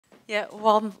Yeah,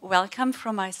 warm welcome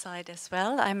from my side as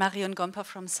well. I'm Marion Gomper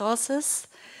from Sources.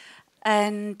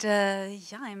 And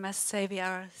yeah, I must say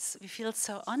we feel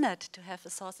so honored to have a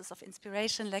Sources of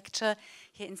Inspiration lecture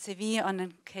here in Sevilla on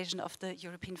occasion of the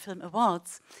European Film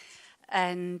Awards.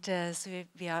 And so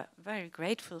we are very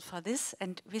grateful for this,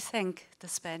 and we thank the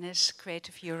Spanish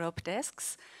Creative Europe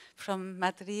desks from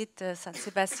Madrid, San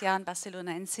Sebastián,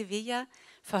 Barcelona and Sevilla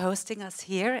for hosting us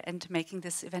here and making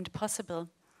this event possible.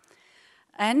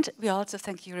 And we also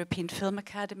thank European Film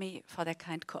Academy for their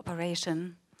kind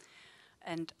cooperation.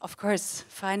 And of course,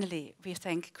 finally, we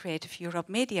thank Creative Europe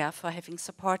Media for having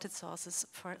supported Sources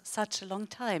for such a long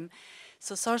time.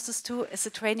 So Sources 2 is a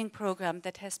training program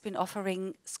that has been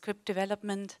offering script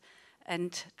development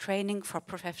and training for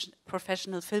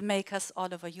professional filmmakers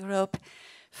all over Europe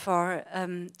for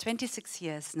 26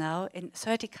 years now in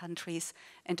 30 countries,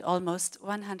 and almost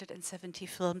 170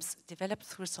 films developed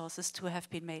through Sources 2 have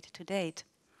been made to date.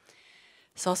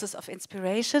 Sources of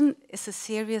Inspiration is a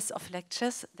series of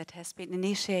lectures that has been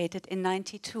initiated in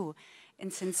 '92,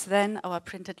 and since then our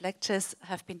printed lectures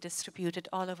have been distributed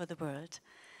all over the world.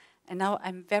 And now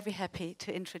I'm very happy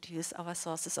to introduce our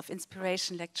Sources of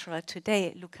Inspiration lecturer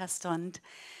today, Lukas Dhont.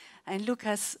 And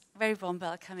Lukas, very warm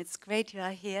welcome. It's great you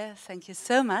are here. Thank you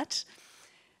so much.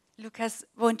 Lukas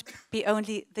won't be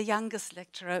only the youngest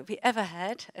lecturer we ever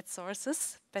had at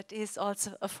Sources, but is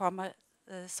also a former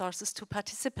Sources 2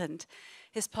 participant.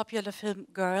 His popular film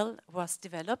Girl was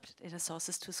developed in a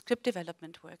Sources 2 script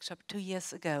development workshop 2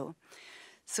 years ago.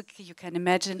 So you can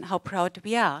imagine how proud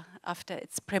we are. After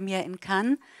its premiere in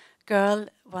Cannes, Girl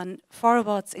won 4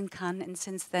 awards in Cannes, and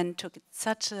since then took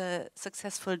such a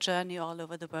successful journey all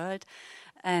over the world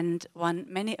and won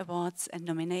many awards and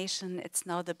nominations. It's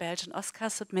now the Belgian Oscar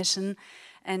submission,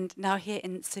 and now here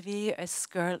in Sevilla is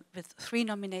Girl with 3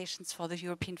 nominations for the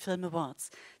European Film Awards.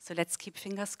 So let's keep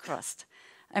fingers crossed.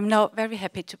 I'm now very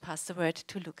happy to pass the word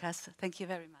to Lukas. Thank you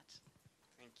very much.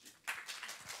 Thank you.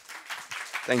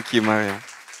 Thank you, Maria.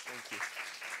 Thank you.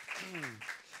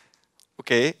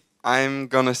 Okay, I'm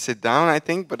gonna sit down, I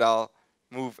think, but I'll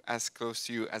move as close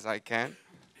to you as I can.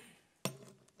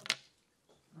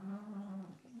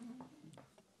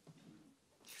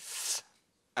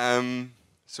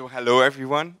 So hello,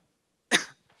 everyone.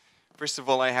 First of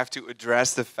all, I have to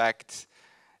address the fact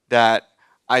that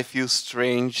I feel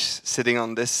strange sitting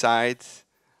on this side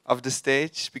of the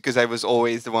stage because I was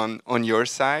always the one on your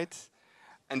side.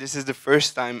 And this is the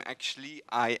first time, actually,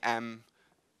 I am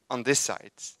on this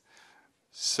side.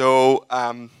 So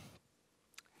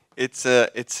it's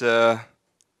a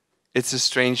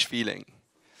strange feeling.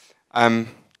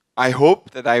 I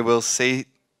hope that I will say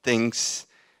things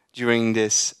during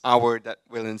this hour that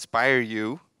will inspire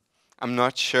you. I'm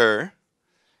not sure,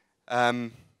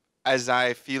 as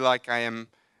I feel like I am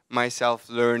myself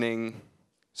learning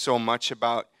so much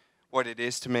about what it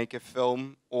is to make a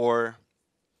film or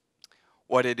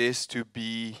what it is to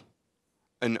be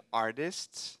an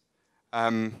artist.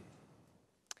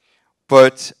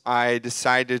 But I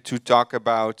decided to talk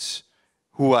about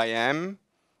who I am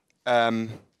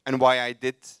and why I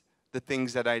did the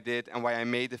things that I did and why I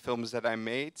made the films that I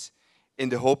made, in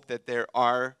the hope that there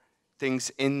are things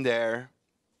in there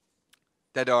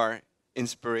that are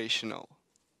inspirational.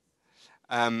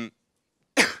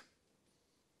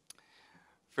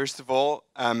 First of all,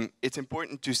 it's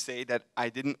important to say that I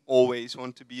didn't always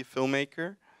want to be a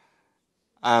filmmaker.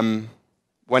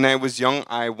 When I was young,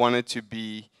 I wanted to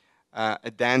be a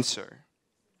dancer.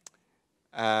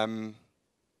 When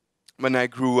I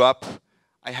grew up,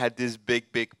 I had this big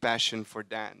passion for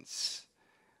dance.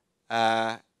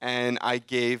 And I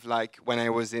gave, like, when I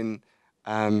was in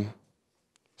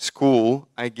school,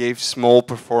 I gave small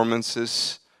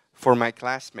performances for my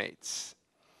classmates.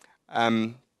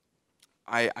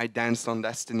 I danced on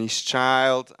Destiny's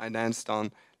Child, I danced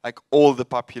on, like, all the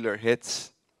popular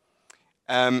hits.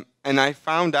 And I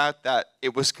found out that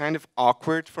it was kind of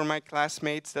awkward for my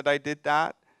classmates that I did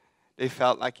that. They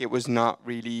felt like it was not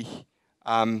really,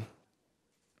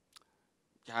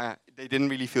 they didn't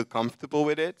really feel comfortable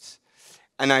with it.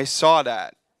 And I saw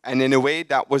that. And in a way,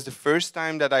 that was the first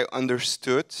time that I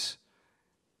understood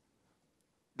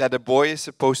that a boy is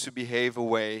supposed to behave a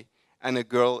way and a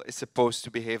girl is supposed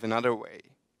to behave another way.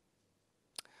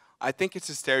 I think it's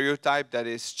a stereotype that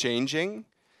is changing,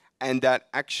 and that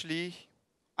actually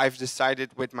I've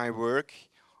decided with my work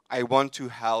I want to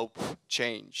help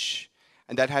change.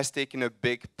 And that has taken a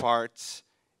big part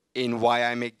in why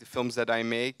I make the films that I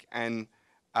make, and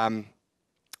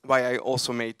why I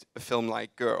also made a film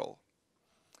like Girl.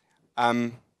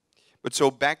 But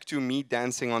so back to me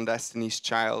dancing on Destiny's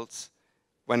Child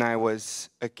when I was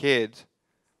a kid.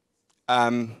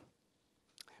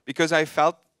 because I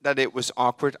felt that it was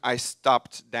awkward, I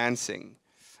stopped dancing.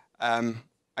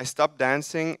 I stopped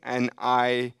dancing and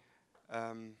I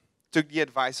took the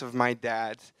advice of my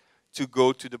dad to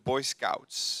go to the Boy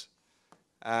Scouts.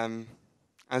 And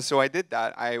so I did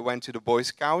that. I went to the Boy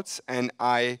Scouts and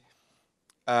I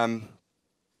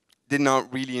did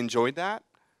not really enjoy that,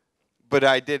 but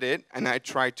I did it and I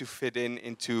tried to fit in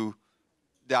into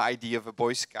the idea of a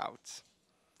Boy Scout.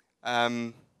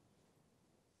 And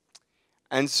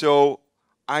so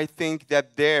I think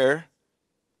that there,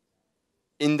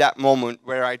 in that moment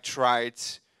where I tried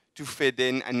to fit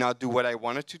in and not do what I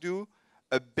wanted to do,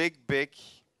 a big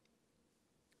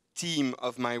theme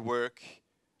of my work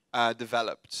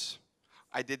developed.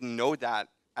 I didn't know that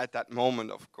at that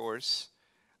moment, of course.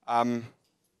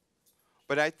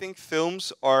 But I think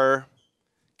films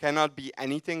cannot be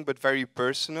anything but very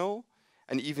personal.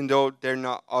 And even though they're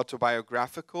not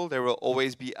autobiographical, there will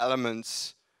always be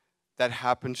elements that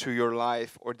happen to your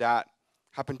life or that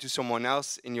happen to someone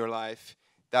else in your life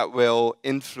that will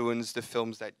influence the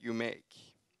films that you make.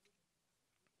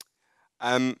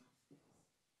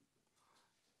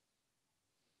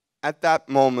 At that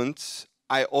moment,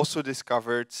 I also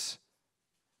discovered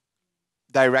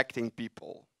directing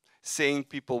people, saying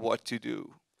people what to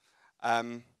do.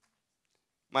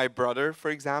 My brother, for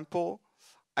example,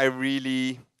 I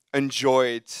really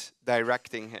enjoyed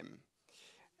directing him.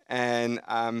 And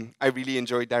I really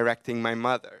enjoyed directing my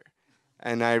mother.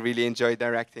 And I really enjoyed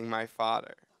directing my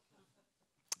father.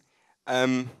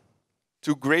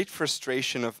 To great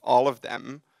frustration of all of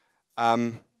them,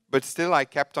 but still I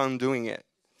kept on doing it.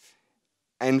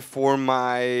 And for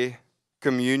my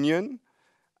communion,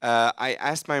 I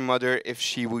asked my mother if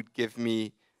she would give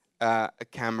me a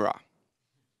camera.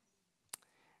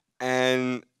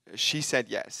 And she said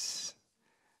yes.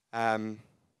 And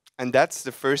that's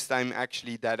the first time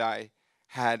actually that I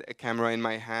had a camera in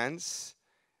my hands,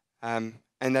 and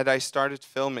that I started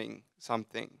filming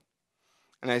something.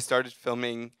 And I started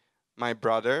filming my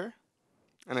brother,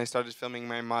 and I started filming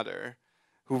my mother,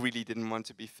 who really didn't want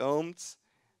to be filmed.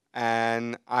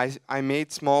 And I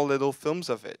made small little films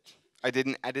of it. I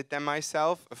didn't edit them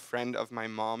myself, a friend of my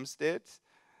mom's did.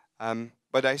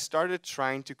 But I started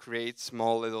trying to create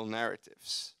small little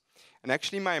narratives. And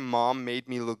actually my mom made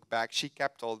me look back, she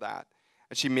kept all that.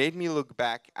 And she made me look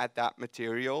back at that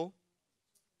material.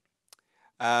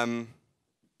 And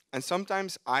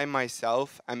sometimes I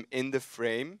myself am in the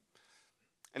frame.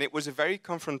 And it was a very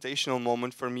confrontational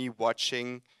moment for me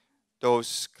watching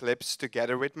those clips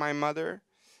together with my mother.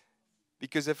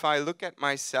 Because if I look at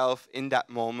myself in that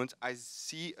moment, I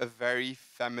see a very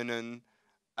feminine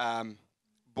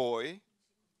boy.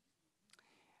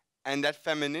 And that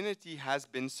femininity has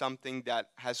been something that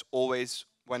has always,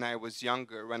 when I was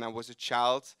younger, when I was a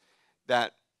child,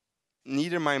 that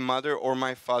neither my mother or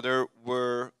my father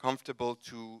were comfortable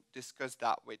to discuss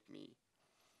that with me.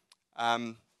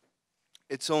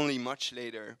 It's only much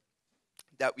later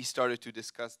that we started to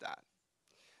discuss that.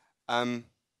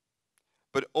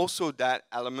 But also that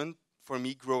element, for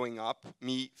me growing up,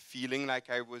 me feeling like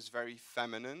I was very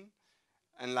feminine,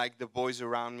 and like the boys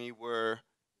around me were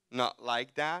not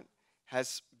like that,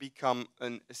 has become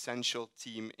an essential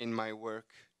theme in my work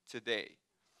today.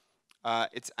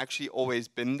 It's actually always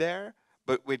been there,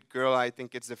 but with Girl, I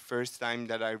think it's the first time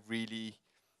that I really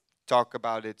talk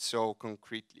about it so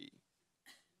concretely.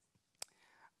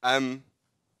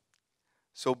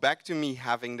 So back to me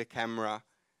having the camera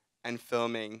and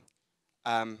filming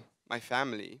my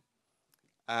family.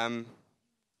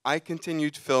 I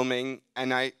continued filming,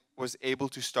 and I was able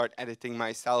to start editing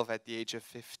myself at the age of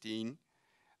 15.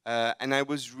 And I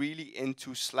was really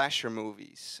into slasher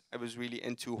movies. I was really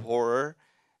into horror,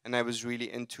 and I was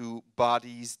really into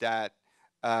bodies that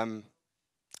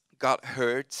got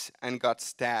hurt and got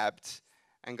stabbed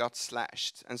and got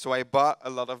slashed. And so I bought a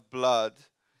lot of blood,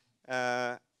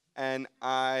 and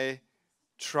I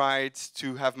tried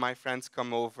to have my friends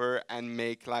come over and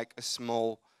make like a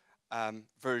small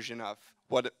version of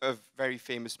what a very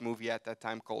famous movie at that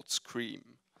time called Scream.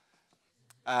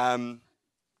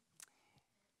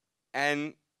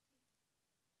 And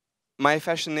my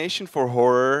fascination for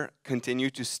horror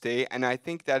continued to stay, and I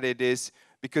think that it is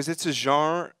because it's a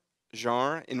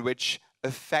genre in which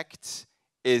effect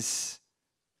is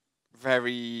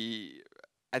very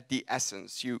at the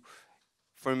essence.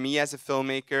 For me as a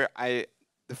filmmaker,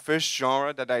 the first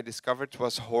genre that I discovered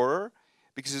was horror,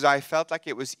 because I felt like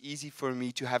it was easy for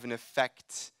me to have an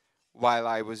effect while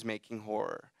I was making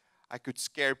horror. I could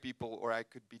scare people, or I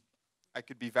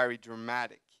could be very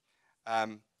dramatic,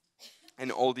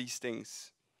 and all these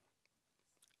things.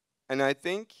 And I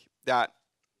think that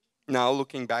now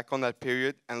looking back on that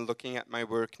period and looking at my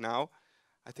work now,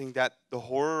 I think that the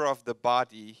horror of the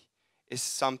body is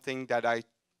something that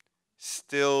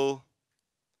still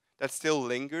still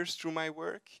lingers through my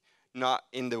work, not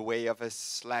in the way of a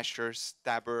slasher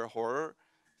stabber horror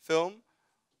film,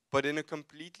 but in a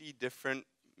completely different,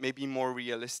 maybe more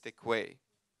realistic way.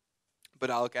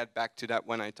 But I'll get back to that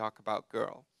when I talk about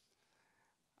Girl.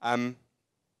 Um,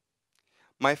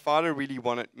 my father really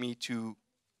wanted me to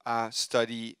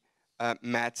study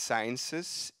math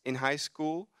sciences in high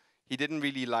school. He didn't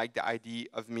really like the idea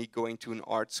of me going to an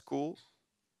art school.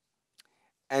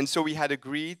 And so we had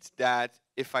agreed that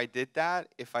if I did that,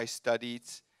 if I studied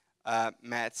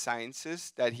math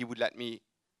sciences, that he would let me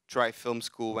try film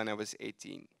school when I was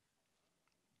 18.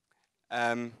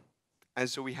 Um, and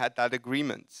so we had that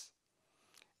agreement.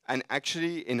 And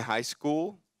actually, in high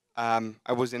school,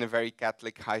 I was in a very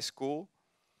Catholic high school.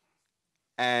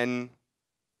 And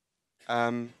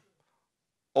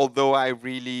although I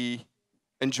really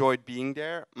enjoyed being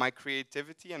there, my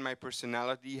creativity and my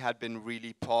personality had been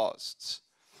really paused.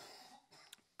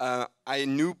 I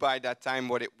knew by that time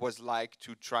what it was like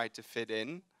to try to fit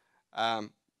in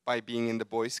by being in the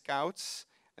Boy Scouts.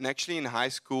 And actually, in high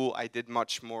school, I did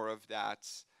much more of that,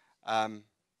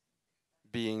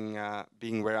 being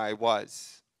where I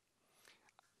was.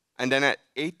 And then at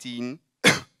 18,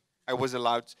 I was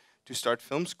allowed to start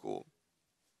film school.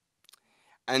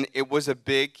 And it was a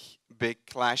big, big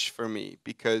clash for me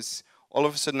because all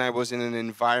of a sudden I was in an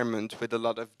environment with a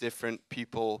lot of different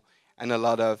people and a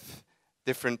lot of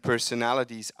different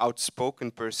personalities,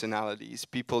 outspoken personalities,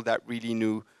 people that really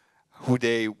knew who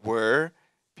they were,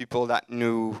 people that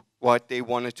knew what they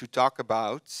wanted to talk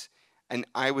about. And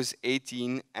I was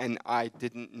 18 and I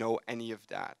didn't know any of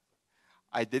that.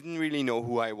 I didn't really know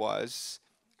who I was,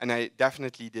 and I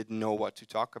definitely didn't know what to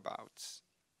talk about.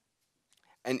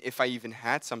 And if I even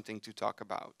had something to talk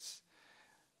about.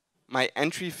 My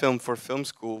entry film for film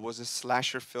school was a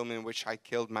slasher film in which I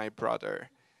killed my brother.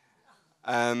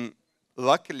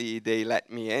 Luckily, they let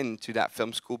me into that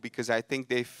film school because I think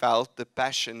they felt the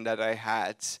passion that I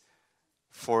had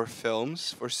for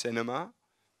films, for cinema.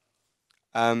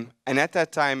 And at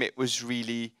that time, it was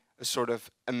really a sort of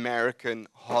American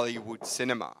Hollywood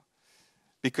cinema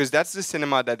because that's the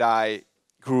cinema that I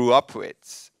grew up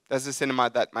with. That's the cinema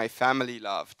that my family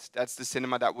loved. That's the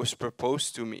cinema that was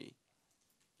proposed to me.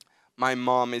 My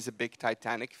mom is a big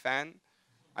Titanic fan.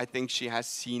 I think she has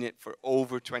seen it for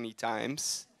over 20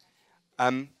 times.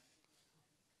 Um,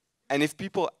 and if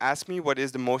people ask me what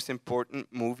is the most important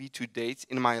movie to date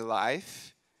in my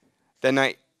life, then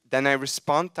I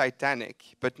respond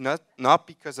Titanic, but not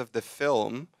because of the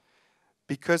film,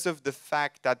 because of the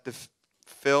fact that the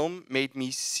film made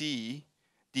me see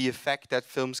the effect that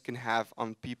films can have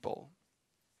on people.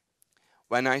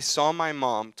 When I saw my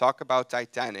mom talk about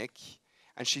Titanic,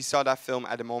 and she saw that film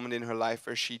at a moment in her life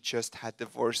where she just had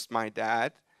divorced my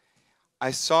dad, I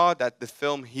saw that the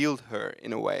film healed her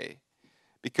in a way,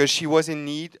 because she was in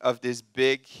need of this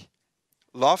big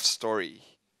love story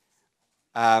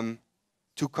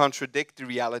to contradict the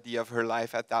reality of her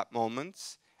life at that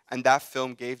moment, and that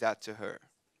film gave that to her.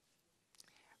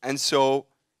 And so,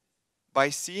 by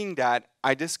seeing that,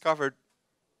 I discovered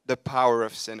the power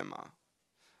of cinema.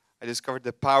 I discovered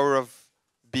the power of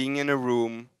being in a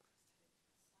room,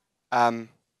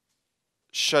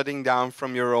 shutting down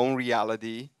from your own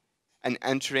reality, and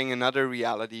entering another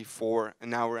reality for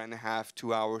an hour and a half,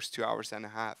 2 hours, 2 hours and a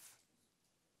half.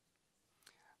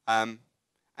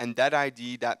 And that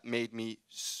idea that made me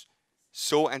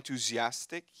so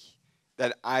enthusiastic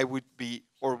that I would be,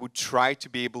 or would try to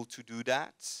be able to do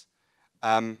that,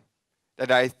 that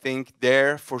I think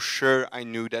there for sure I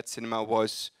knew that cinema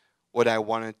was what I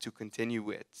wanted to continue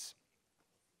with.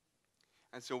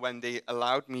 And so when they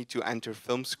allowed me to enter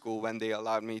film school, when they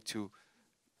allowed me to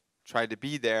try to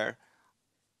be there,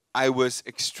 I was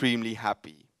extremely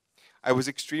happy. I was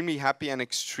extremely happy and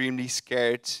extremely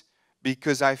scared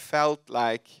because I felt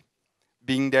like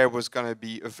being there was going to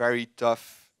be a very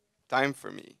tough time for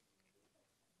me.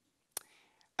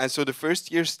 And so the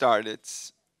first year started,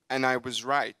 and I was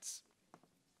right.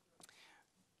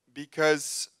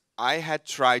 Because I had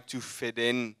tried to fit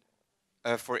in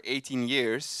for 18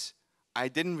 years, I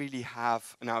didn't really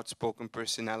have an outspoken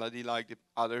personality like the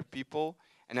other people,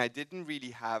 and I didn't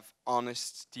really have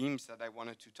honest themes that I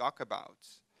wanted to talk about.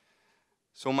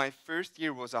 So my first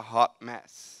year was a hot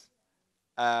mess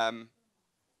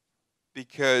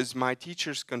because my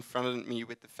teachers confronted me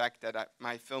with the fact that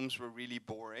my films were really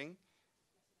boring,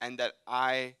 and that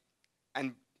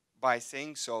and by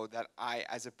saying so, that I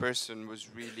as a person was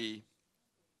really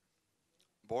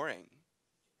boring.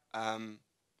 Um,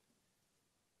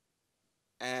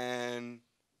 And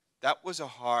that was a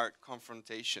hard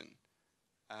confrontation.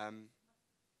 Um,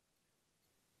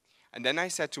 and then I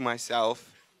said to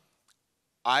myself,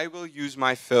 I will use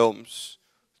my films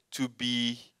to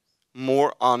be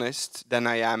more honest than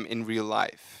I am in real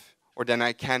life, or than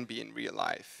I can be in real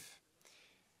life.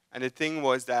 And the thing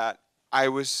was that I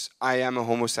am a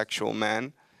homosexual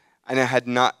man, and I had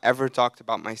not ever talked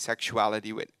about my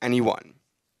sexuality with anyone.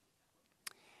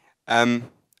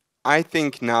 Um, I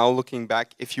think now, looking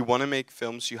back, if you want to make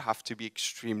films, you have to be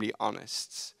extremely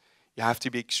honest. You have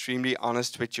to be extremely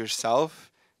honest with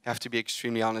yourself. You have to be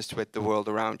extremely honest with the world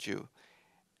around you.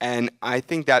 And I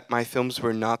think that my films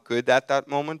were not good at that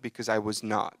moment because I was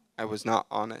not. I was not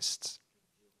honest.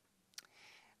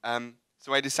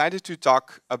 So I decided to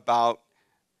talk about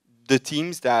the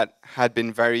themes that had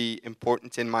been very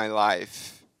important in my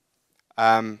life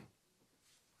by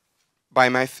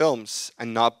my films,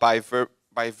 and not by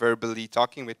verbally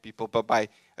talking with people, but by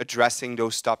addressing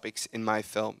those topics in my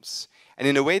films. And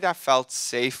in a way that felt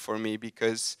safe for me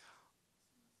because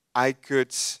I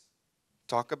could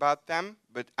talk about them,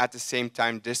 but at the same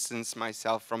time distance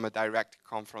myself from a direct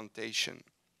confrontation.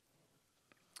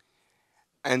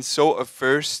 And so a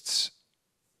first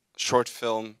short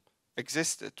film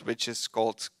existed, which is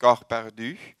called Corps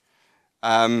Perdu,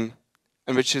 and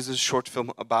which is a short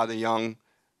film about a young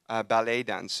ballet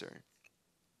dancer.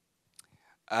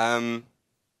 I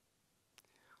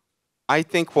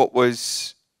think what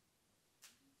was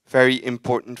very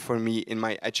important for me in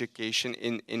my education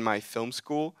in my film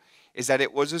school is that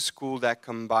it was a school that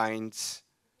combines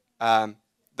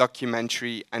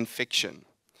documentary and fiction.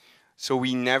 So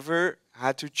we never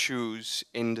had to choose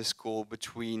in the school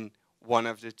between one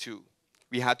of the two.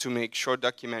 We had to make short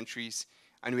documentaries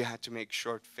and we had to make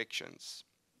short fictions.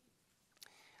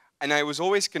 And I was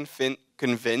always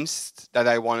convinced that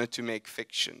I wanted to make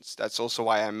fictions. That's also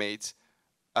why I made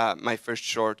my first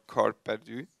short, Corps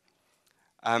Perdu.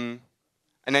 And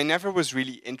I never was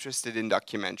really interested in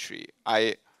documentary.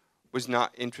 I was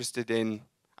interested in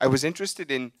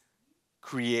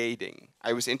creating.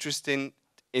 I was interested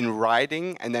in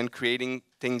writing and then creating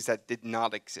things that did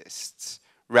not exist,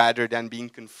 rather than being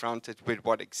confronted with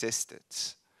what existed.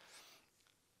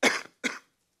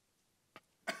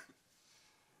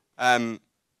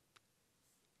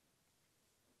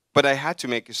 But I had to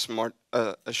make a short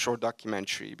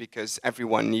documentary because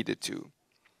everyone needed to.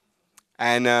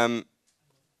 And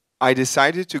I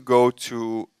decided to go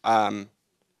to a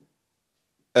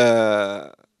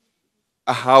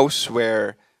house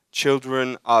where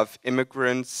children of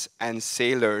immigrants and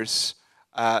sailors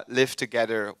live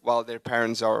together while their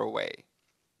parents are away.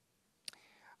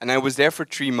 And I was there for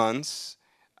 3 months,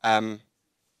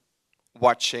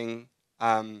 watching,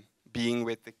 being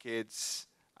with the kids.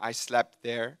 I slept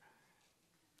there.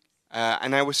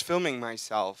 And I was filming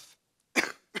myself.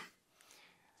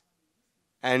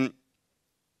 And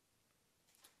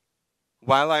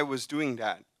while I was doing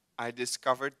that, I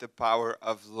discovered the power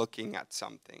of looking at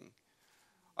something,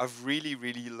 of really,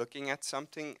 really looking at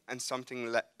something and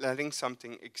letting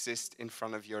something exist in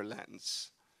front of your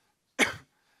lens.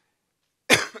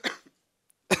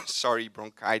 Sorry,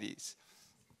 bronchitis.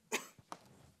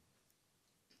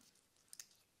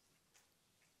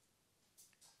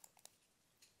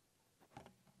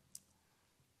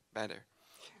 Better.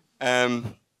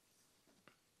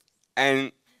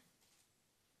 And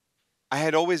I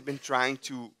had always been trying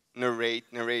to narrate,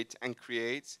 and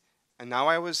create. And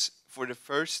now for the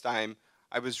first time,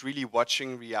 I was really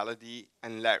watching reality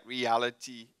and let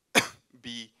reality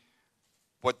be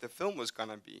what the film was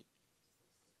gonna be.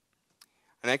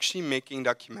 And actually making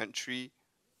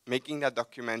that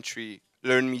documentary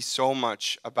learned me so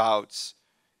much about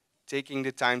taking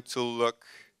the time to look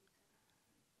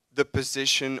the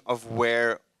position of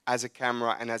where, as a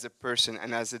camera and as a person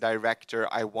and as a director,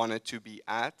 I wanted to be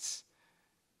at,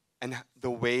 and the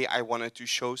way I wanted to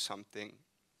show something.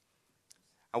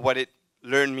 And what it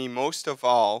learned me most of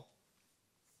all,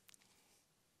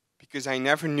 because I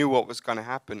never knew what was going to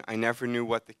happen, I never knew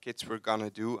what the kids were going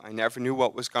to do, I never knew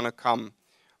what was going to come,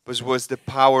 was the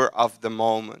power of the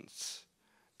moment,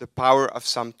 the power of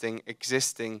something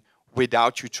existing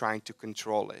without you trying to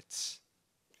control it.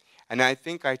 And I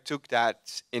think I took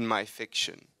that in my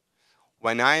fiction.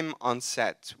 When I'm on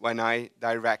set, when I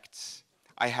direct,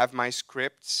 I have my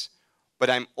scripts, but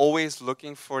I'm always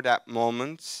looking for that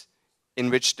moment in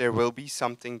which there will be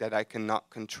something that I cannot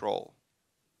control.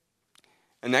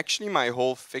 And actually my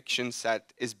whole fiction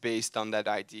set is based on that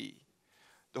idea.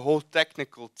 The whole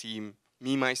technical team,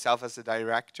 me, myself as a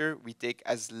director, we take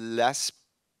as less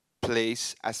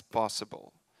place as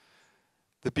possible.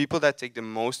 The people that take the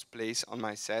most place on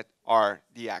my set are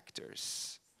the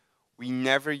actors. We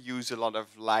never use a lot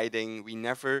of lighting.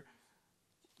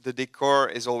 The decor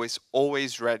is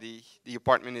always ready. The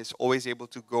apartment is always able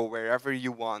to go wherever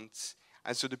you want.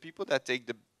 And so the people that take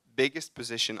the biggest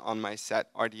position on my set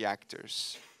are the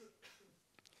actors.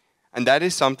 And that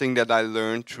is something that I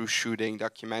learned through shooting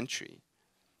documentary.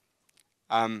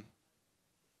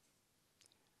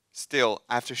 Still,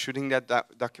 after shooting that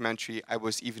documentary, I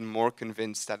was even more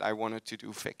convinced that I wanted to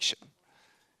do fiction.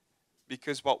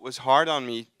 Because what was hard on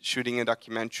me shooting a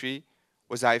documentary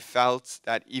was I felt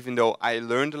that even though I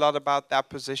learned a lot about that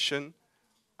position,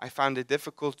 I found it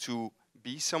difficult to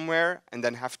be somewhere and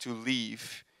then have to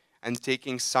leave and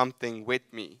taking something with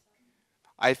me.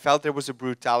 I felt there was a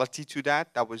brutality to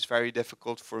that was very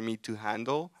difficult for me to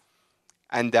handle,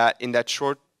 and that in that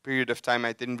short period of time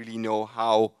I didn't really know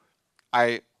how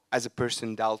I, as a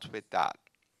person, dealt with that.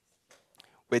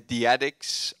 With the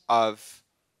ethics of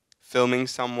filming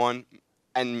someone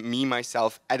and me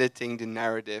myself editing the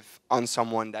narrative on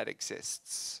someone that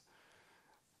exists.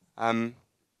 So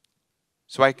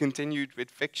I continued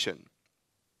with fiction.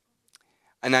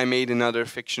 And I made another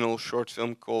fictional short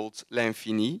film called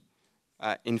L'Infini,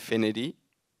 Infinity,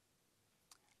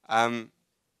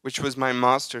 which was my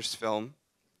master's film,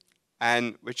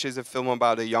 and which is a film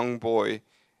about a young boy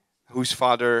whose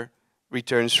father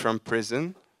returns from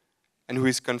prison and who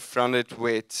is confronted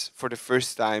with, for the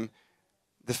first time,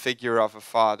 the figure of a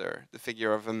father, the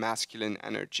figure of a masculine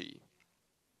energy.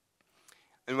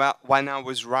 And when I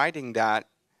was writing that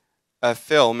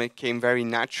film, it came very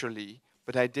naturally,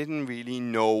 but I didn't really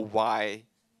know why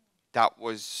that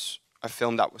was a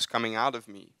film that was coming out of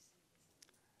me.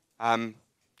 And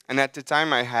at the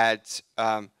time I had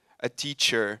a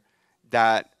teacher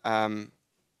that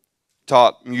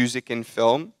taught music and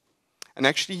film, and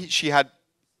actually she had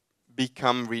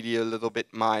become really a little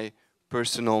bit my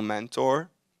personal mentor.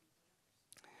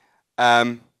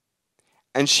 And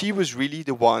she was really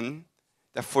the one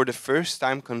that for the first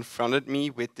time confronted me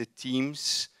with the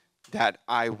themes that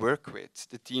I work with,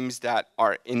 the themes that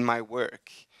are in my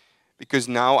work. Because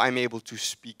now I'm able to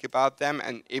speak about them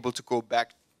and able to go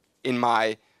back in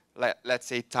my, let's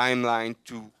say, timeline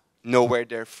to know where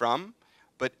they're from.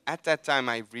 But at that time,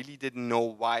 I really didn't know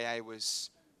why I was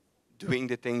doing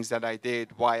the things that I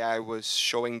did, why I was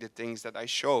showing the things that I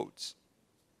showed.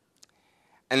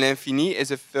 And L'Infini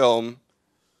is a film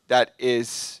that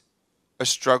is a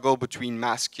struggle between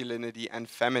masculinity and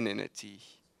femininity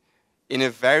in a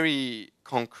very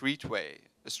concrete way,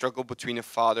 a struggle between a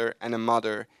father and a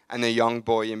mother and a young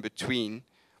boy in between.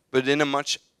 But in a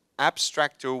much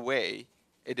abstracter way,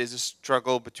 it is a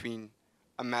struggle between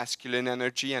a masculine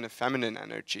energy and a feminine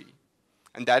energy.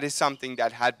 And that is something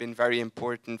that had been very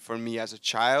important for me as a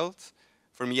child,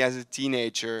 for me as a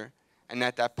teenager, and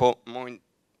at that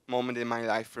moment in my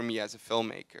life for me as a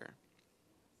filmmaker.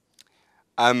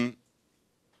 And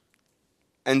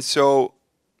so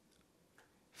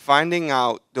finding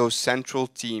out those central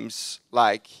themes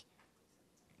like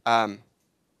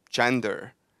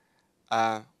gender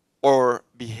or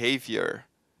behavior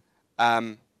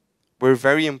were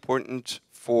very important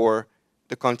for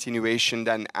the continuation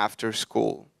then after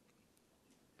school.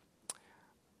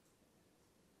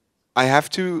 I have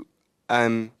to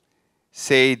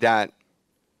say that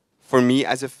for me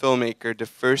as a filmmaker, the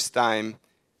first time,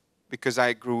 because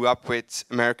I grew up with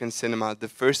American cinema, the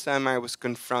first time I was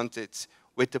confronted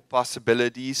with the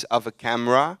possibilities of a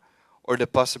camera or the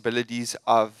possibilities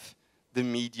of the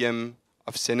medium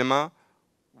of cinema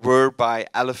were by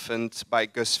Elephant by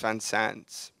Gus Van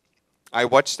Sant. I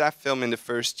watched that film in the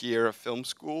first year of film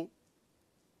school,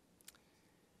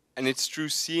 and it's through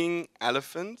seeing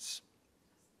Elephant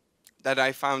that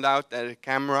I found out that a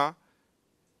camera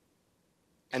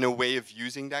and a way of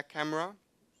using that camera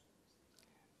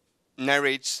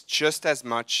narrates just as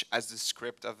much as the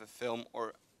script of a film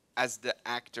or as the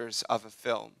actors of a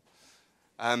film.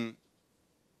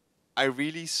 I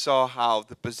really saw how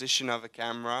the position of a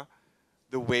camera,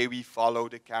 the way we follow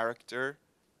the character,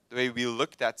 the way we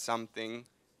looked at something,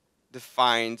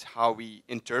 defined how we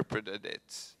interpreted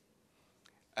it.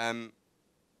 And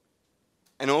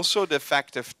also the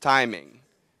fact of timing,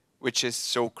 which is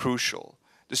so crucial.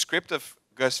 The script of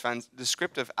the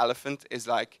script of Elephant is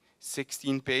like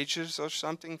 16 pages or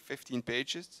something, 15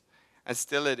 pages, and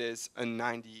still it is a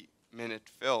 90-minute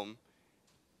film.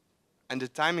 And the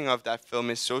timing of that film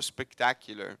is so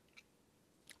spectacular.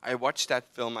 I watched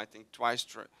that film, I think, twice.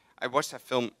 I watched that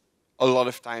film a lot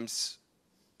of times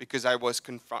because I was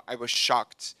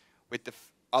shocked with the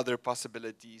other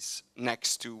possibilities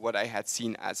next to what I had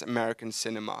seen as American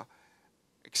cinema.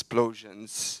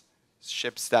 Explosions,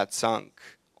 ships that sunk,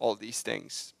 all these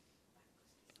things.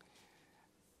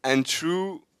 And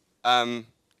through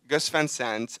Gus Van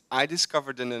Sant, I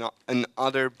discovered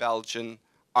another Belgian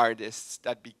artist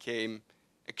that became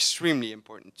extremely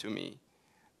important to me,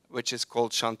 which is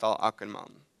called Chantal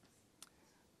Akerman.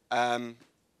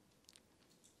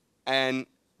 And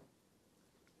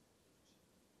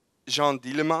Jean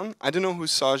Dieleman, I don't know who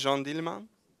saw Jean Dieleman.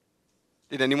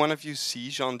 Did anyone of you see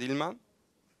Jean Dieleman?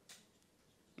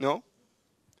 No?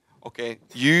 Okay,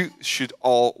 you should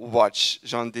all watch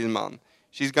Jean Dieleman.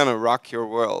 She's gonna rock your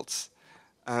worlds.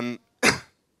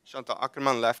 Chantal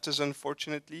Akerman left us,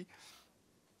 unfortunately.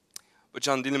 But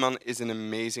Jean Dieleman is an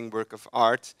amazing work of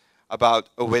art about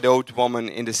a widowed woman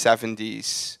in the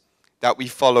 70s that we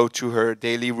follow through her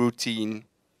daily routine.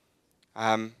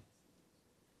 And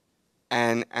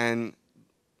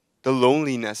the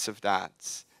loneliness of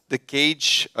that, the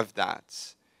cage of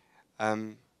that.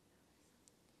 And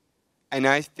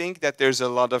I think that there's a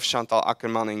lot of Chantal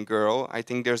Akerman in Girl. I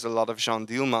think there's a lot of Jean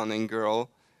Dieleman in Girl.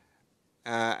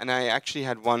 And I actually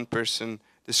had one person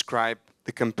describe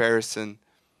the comparison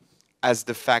as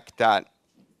the fact that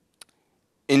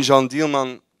in Jean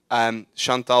Dieleman,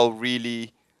 Chantal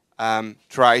really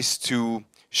tries to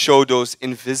show those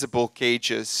invisible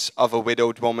cages of a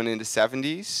widowed woman in the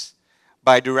 70s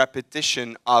by the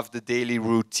repetition of the daily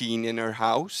routine in her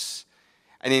house.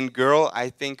 And in Girl, I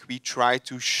think we try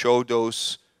to show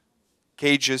those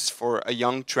cages for a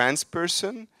young trans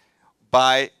person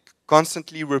by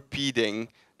constantly repeating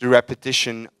the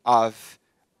repetition of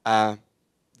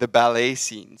the ballet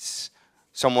scenes.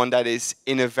 Someone that is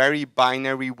in a very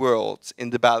binary world, in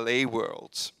the ballet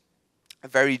world, a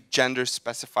very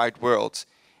gender-specified world,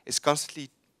 is constantly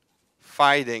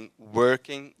fighting,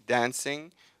 working,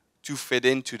 dancing to fit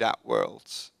into that world.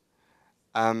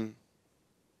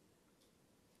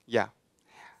 Yeah.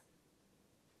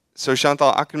 So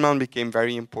Chantal Akerman became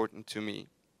very important to me.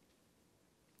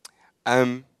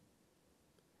 And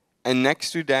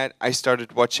next to that, I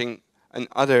started watching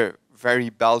another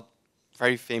very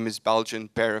famous Belgian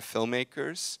pair of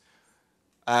filmmakers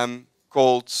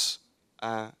called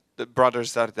the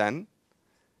Brothers Dardenne.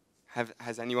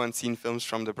 Has anyone seen films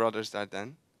from the Brothers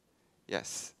Dardenne?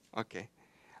 Yes. Okay.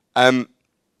 And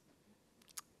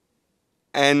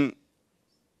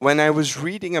when I was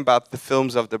reading about the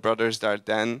films of the Brothers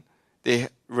Dardenne, they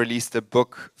released a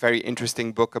book, very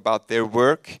interesting book about their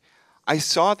work. I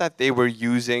saw that they were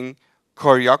using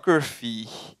choreography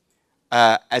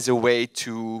as a way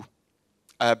to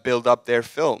build up their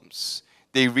films.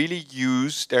 They really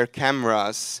use their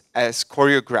cameras as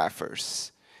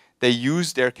choreographers. They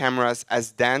use their cameras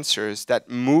as dancers that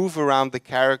move around the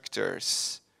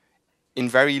characters in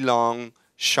very long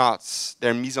shots.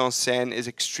 Their mise en scène is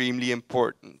extremely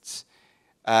important.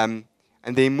 And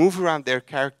they move around their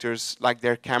characters like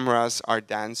their cameras are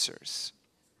dancers.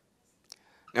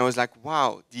 And I was like,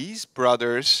 wow, these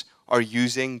brothers are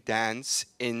using dance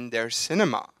in their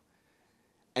cinema.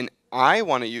 And I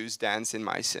want to use dance in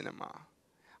my cinema.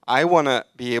 I want to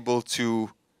be able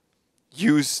to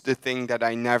use the thing that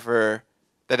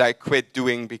I quit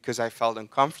doing because I felt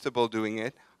uncomfortable doing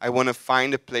it. I want to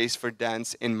find a place for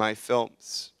dance in my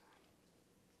films.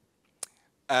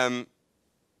 And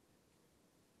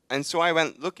so I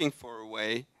went looking for a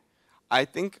way. I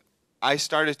think I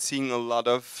started seeing a lot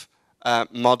of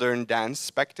modern dance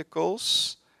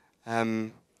spectacles.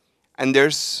 And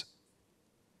there's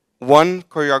one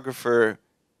choreographer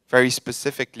very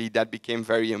specifically that became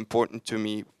very important to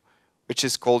me, which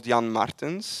is called Jan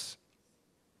Martens.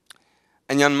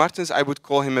 And Jan Martens, I would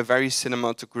call him a very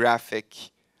cinematographic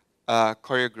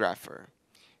choreographer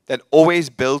that always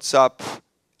builds up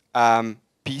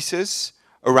pieces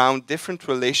around different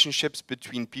relationships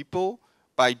between people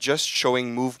by just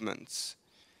showing movements.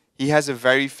 He has a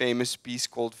very famous piece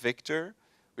called Victor,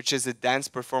 which is a dance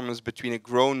performance between a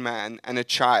grown man and a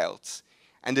child.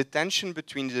 And the tension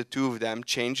between the two of them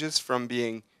changes from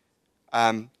being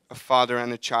a father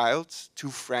and a child to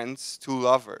friends to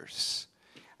lovers.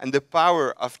 And the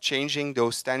power of changing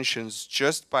those tensions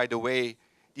just by the way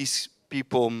these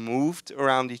people moved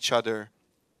around each other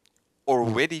or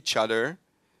with each other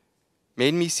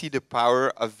made me see the power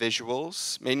of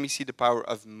visuals, made me see the power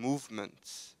of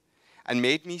movement, and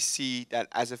made me see that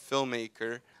as a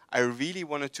filmmaker, I really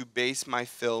wanted to base my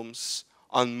films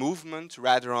on movement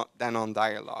rather than on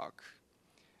dialogue.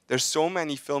 There's so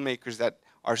many filmmakers that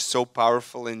are so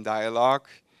powerful in dialogue,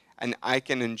 and I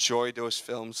can enjoy those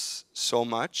films so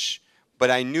much,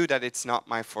 but I knew that it's not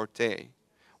my forte.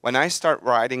 When I start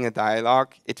writing a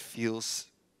dialogue, it feels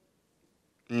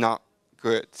not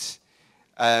good.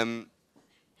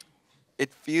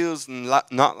 it feels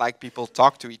not like people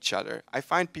talk to each other. I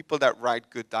find people that write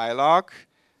good dialogue,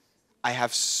 I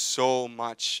have so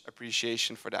much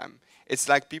appreciation for them. It's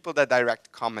like people that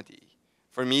direct comedy.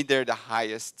 For me, they're the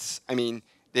highest. I mean,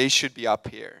 they should be up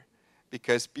here.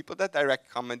 Because people that direct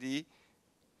comedy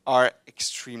are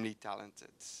extremely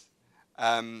talented.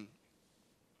 Um,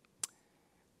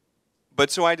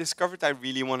 but so I discovered I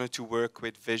really wanted to work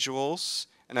with visuals,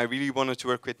 and I really wanted to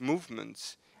work with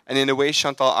movements. And in a way,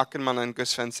 Chantal Ackerman and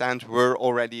Gus Van Sant were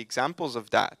already examples of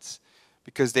that,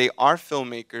 because they are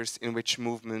filmmakers in which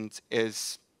movement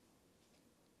is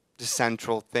the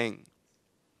central thing.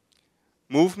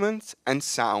 Movement and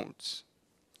sound.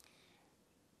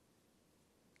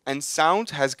 And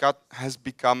sound has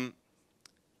become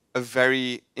a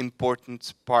very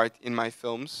important part in my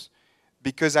films,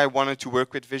 because I wanted to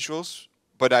work with visuals,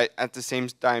 but I at the same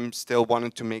time still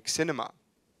wanted to make cinema.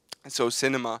 And so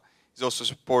cinema is also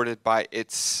supported by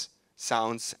its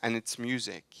sounds and its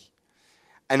music.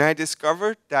 And I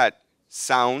discovered that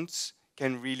sounds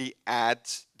can really add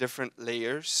different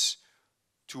layers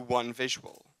to one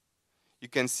visual. You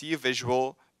can see a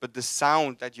visual, but the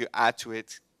sound that you add to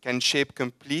it can shape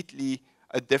completely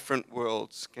a different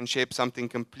world, can shape something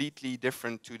completely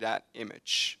different to that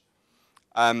image.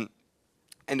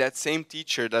 And that same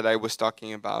teacher that I was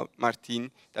talking about,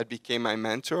 Martine, that became my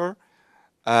mentor,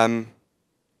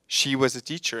 she was a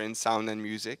teacher in sound and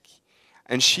music,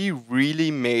 and she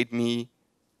really made me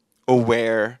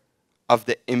aware of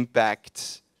the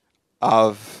impact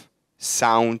of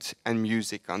sound and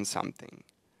music on something.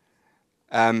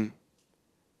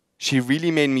 She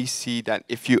really made me see that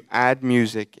if you add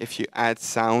music, if you add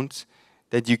sound,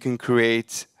 that you can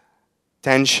create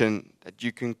tension, that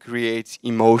you can create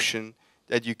emotion,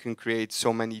 that you can create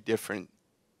so many different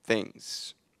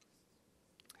things.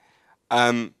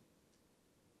 When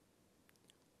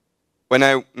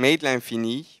I made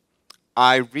L'Infini,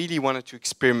 I really wanted to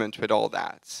experiment with all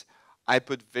that. I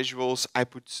put visuals, I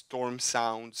put storm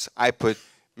sounds, I put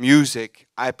music,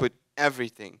 I put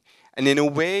everything. And in a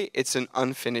way, it's an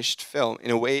unfinished film.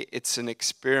 In a way, it's an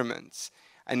experiment.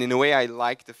 And in a way, I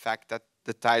like the fact that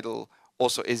the title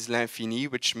also is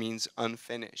L'Infini, which means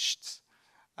unfinished.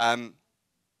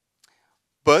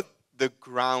 But the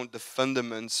ground, the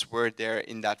fundaments were there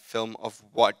in that film of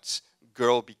what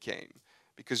Girl became.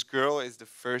 Because Girl is the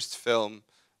first film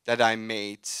that I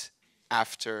made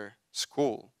after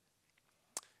school.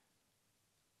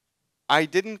 I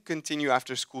didn't continue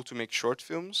after school to make short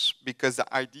films because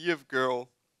the idea of Girl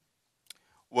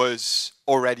was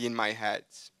already in my head.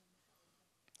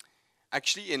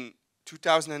 Actually, in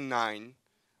 2009,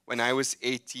 when I was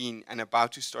 18 and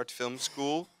about to start film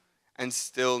school and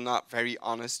still not very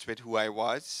honest with who I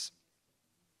was,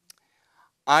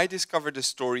 I discovered a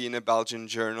story in a Belgian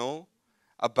journal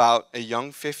about a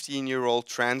young 15-year-old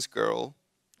trans girl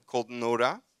called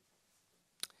Nora,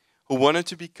 who wanted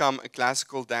to become a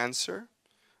classical dancer,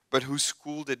 but whose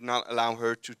school did not allow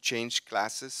her to change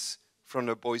classes from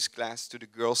the boys' class to the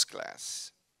girls'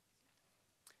 class.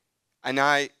 And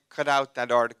I cut out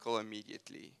that article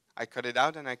immediately. I cut it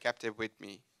out and I kept it with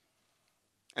me.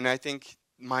 And I think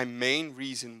my main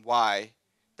reason why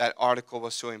that article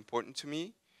was so important to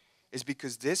me is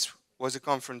because this was a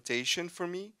confrontation for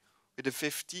me with a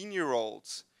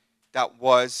 15-year-old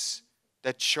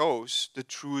that chose the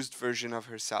truest version of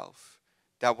herself,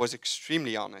 that was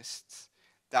extremely honest,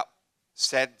 that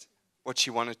said what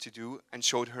she wanted to do and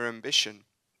showed her ambition.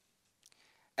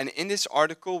 And in this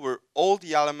article were all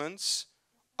the elements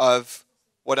of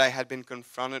what I had been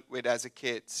confronted with as a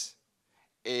kid.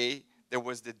 A, there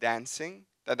was the dancing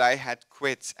that I had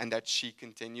quit and that she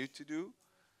continued to do.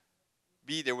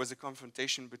 B, there was a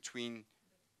confrontation between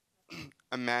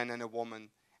a man and a woman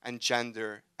and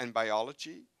gender and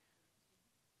biology.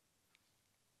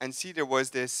 And C, there was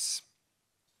this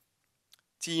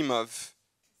theme of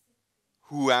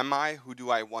who am I, who do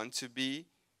I want to be,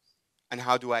 and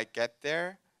how do I get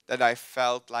there, that I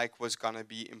felt like was going to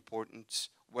be important,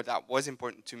 what that was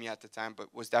important to me at the time,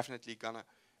 but was definitely going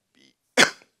to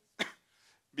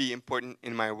be important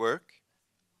in my work.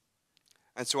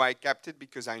 And so I kept it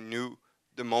because I knew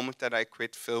the moment that I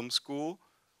quit film school,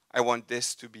 I want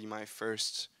this to be my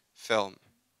first film,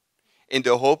 in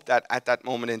the hope that at that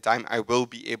moment in time, I will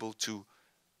be able to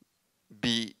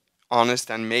be honest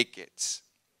and make it.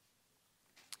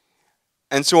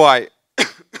 And so I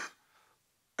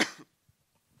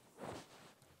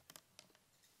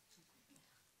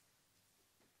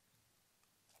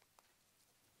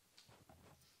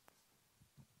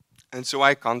and so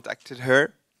I contacted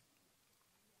her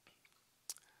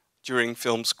during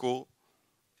film school,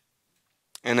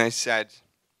 and I said,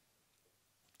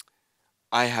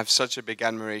 I have such a big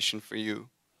admiration for you.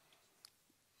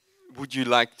 Would you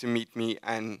like to meet me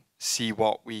and see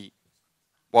what we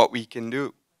can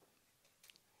do?"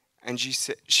 And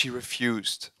she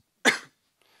refused.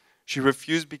 She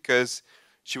refused because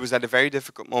she was at a very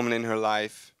difficult moment in her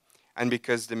life, and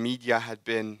because the media had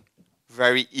been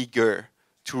very eager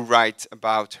to write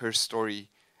about her story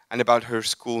and about her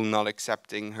school not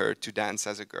accepting her to dance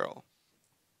as a girl.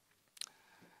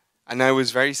 And I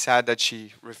was very sad that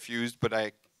she refused, but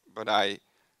I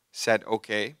said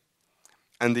okay.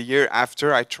 And the year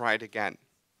after, I tried again.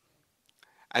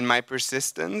 And my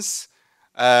persistence,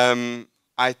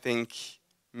 I think,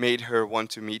 made her want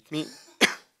to meet me.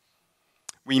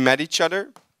 We met each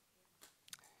other,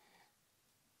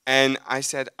 and I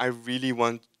said, I really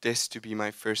want this to be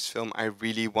my first film. I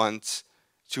really want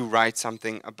to write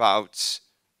something about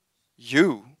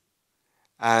you.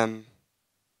 And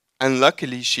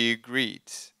luckily, she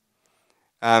agreed.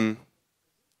 And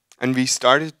we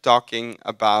started talking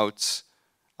about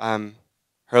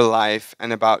her life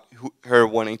and about her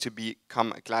wanting to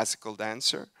become a classical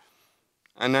dancer.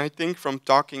 And I think from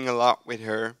talking a lot with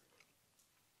her,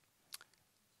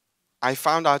 I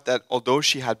found out that although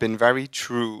she had been very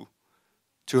true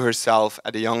to herself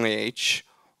at a young age,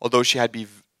 although she had been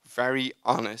very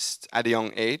honest at a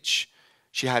young age,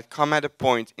 she had come at a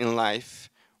point in life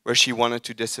where she wanted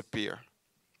to disappear,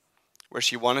 where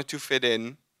she wanted to fit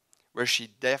in, where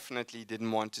she definitely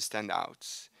didn't want to stand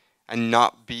out and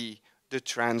not be the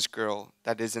trans girl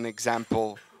that is an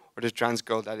example or the trans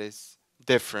girl that is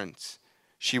different.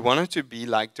 She wanted to be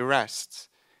like the rest.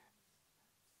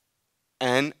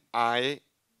 And I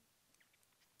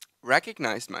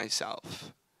recognized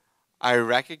myself. I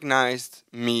recognized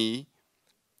me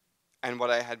and what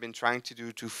I had been trying to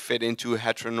do to fit into a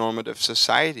heteronormative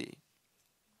society.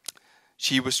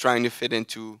 She was trying to fit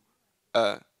into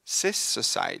a cis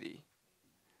society.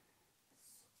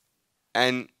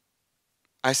 And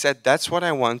I said, that's what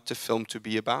I want the film to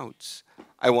be about.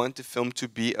 I want the film to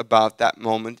be about that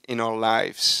moment in our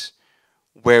lives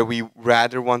where we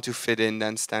rather want to fit in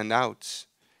than stand out.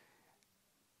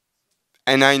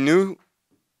 And I knew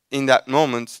in that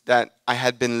moment that I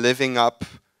had been living up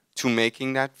to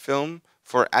making that film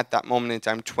for, at that moment in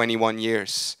time, 21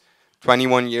 years.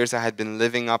 21 years I had been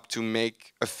living up to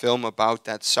make a film about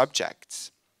that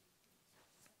subject.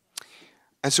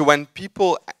 And so when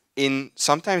people,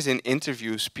 sometimes in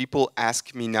interviews, people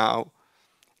ask me now,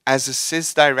 as a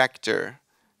cis director,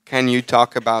 can you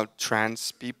talk about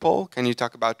trans people? Can you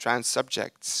talk about trans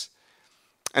subjects?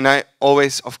 And I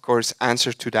always, of course,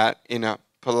 answer to that in a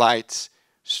polite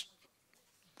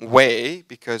way,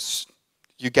 because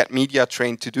you get media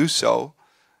trained to do so.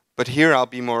 But here I'll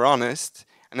be more honest,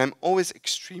 and I'm always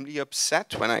extremely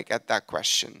upset when I get that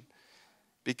question.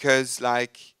 Because,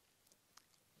 like,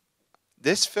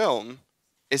 this film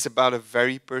is about a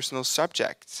very personal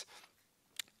subject.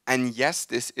 And yes,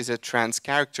 this is a trans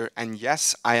character, and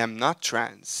yes, I am not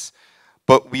trans.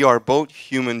 But we are both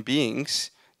human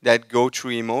beings that go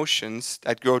through emotions,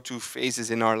 that go through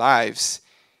phases in our lives,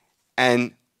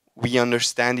 and we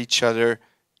understand each other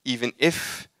even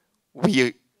if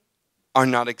we are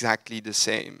not exactly the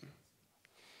same.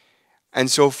 And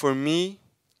so for me,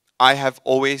 I have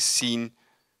always seen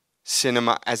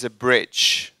cinema as a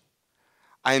bridge.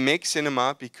 I make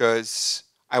cinema because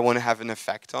I want to have an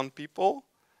effect on people,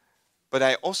 but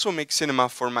I also make cinema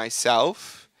for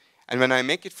myself. And when I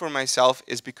make it for myself,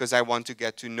 is because I want to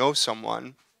get to know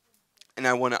someone and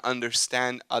I want to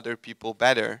understand other people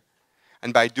better.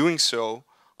 And by doing so,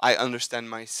 I understand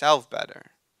myself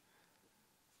better.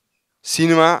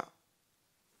 Cinema,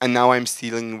 and now I'm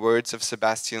stealing words of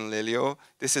Sebastian Lelio,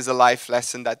 this is a life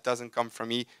lesson that doesn't come from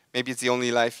me. Maybe it's the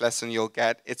only life lesson you'll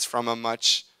get. It's from a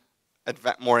much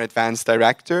more advanced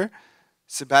director.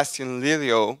 Sebastian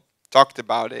Lelio talked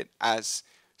about it as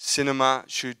cinema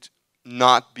should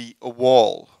not be a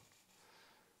wall.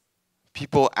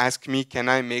 People ask me, can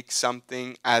I make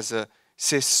something as a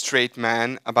cis straight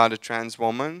man about a trans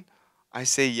woman? I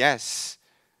say yes.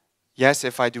 Yes,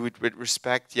 if I do it with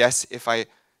respect. Yes, if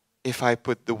I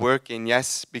put the work in.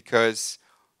 Yes, because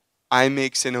I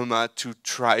make cinema to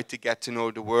try to get to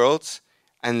know the world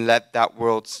and let that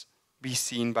world be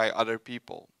seen by other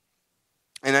people.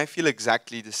 And I feel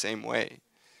exactly the same way.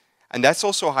 And that's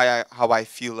also how I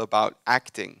feel about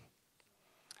acting.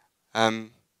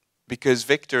 Because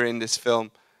Victor in this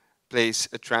film plays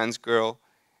a trans girl,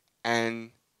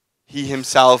 and he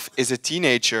himself is a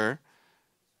teenager.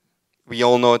 We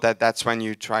all know that that's when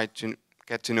you try to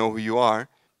get to know who you are,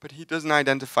 but he doesn't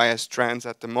identify as trans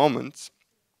at the moment.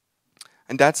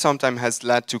 And that sometimes has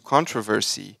led to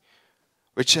controversy,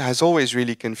 which has always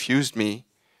really confused me,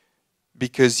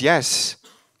 Because yes,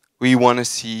 we want to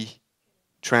see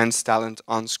trans talent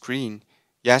on screen.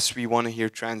 Yes, we want to hear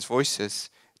trans voices.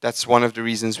 That's one of the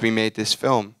reasons we made this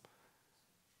film.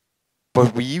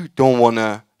 But we don't want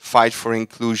to fight for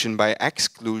inclusion by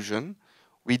exclusion.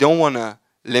 We don't want to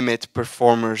limit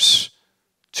performers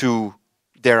to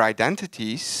their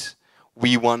identities.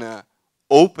 We want to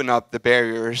open up the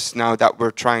barriers now that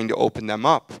we're trying to open them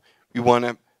up. We want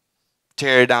to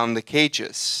tear down the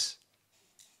cages.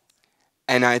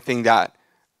 And I think that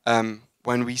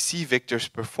when we see Victor's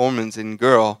performance in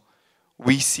Girl,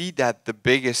 we see that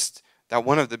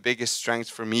one of the biggest strengths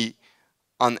for me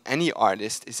on any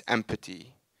artist is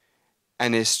empathy,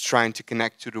 and is trying to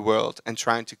connect to the world and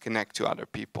trying to connect to other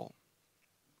people.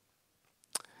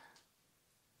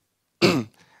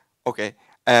 Okay.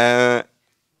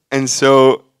 And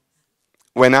so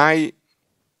when I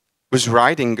was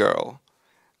writing Girl,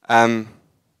 the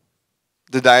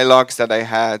dialogues that I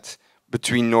had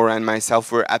between Nora and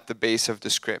myself were at the base of the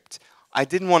script. I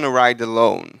didn't want to write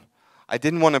alone. I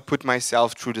didn't want to put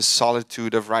myself through the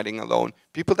solitude of writing alone.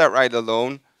 People that write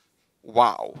alone,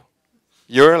 wow.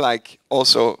 You're like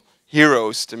also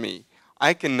heroes to me.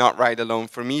 I cannot write alone.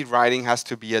 For me, writing has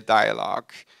to be a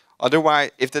dialogue.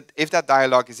 Otherwise, if that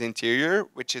dialogue is interior,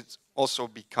 which it also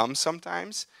becomes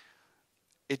sometimes,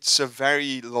 it's a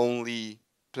very lonely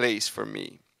place for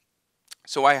me.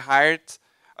 So I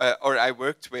I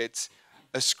worked with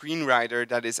a screenwriter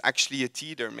that is actually a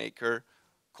theater maker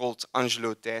called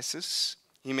Angelo Thesis.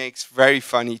 He makes very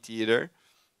funny theater.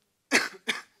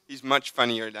 He's much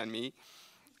funnier than me.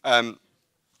 And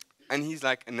he's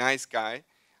like a nice guy.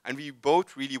 And we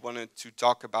both really wanted to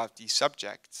talk about these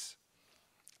subjects.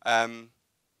 I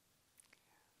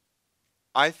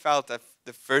felt that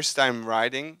the first time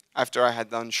writing, after I had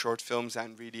done short films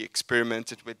and really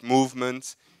experimented with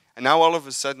movement, and now all of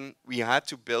a sudden we had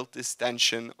to build this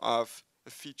tension of a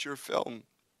feature film.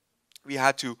 We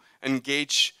had to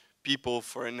engage people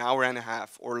for an hour and a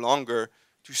half or longer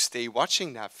to stay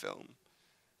watching that film.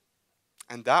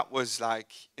 And that was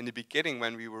like, in the beginning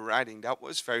when we were writing, that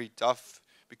was very tough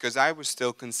because I was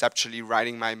still conceptually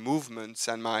writing my movements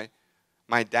and my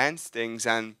dance things,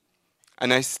 and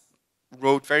I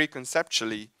wrote very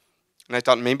conceptually. And I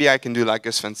thought maybe I can do like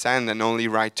Gus Van Sant and only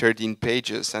write 13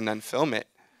 pages and then film it.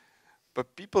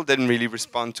 But people didn't really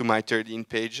respond to my 13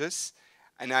 pages.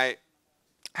 And I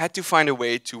had to find a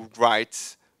way to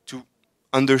write, to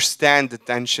understand the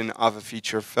tension of a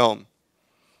feature film.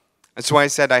 And so I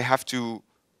said I have to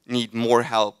need more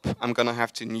help. I'm going to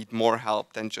have to need more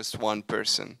help than just one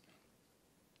person.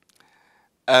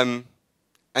 And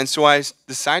so I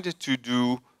decided to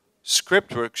do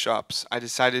script workshops. I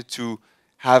decided to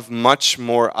have much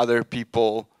more other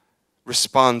people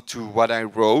respond to what I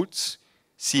wrote,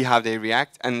 see how they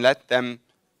react, and let them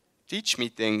teach me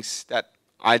things that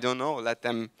I don't know. Let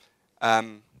them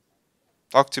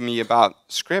talk to me about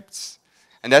scripts.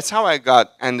 And that's how I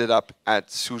ended up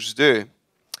at Source 2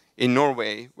 in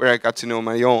Norway, where I got to know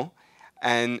Marion,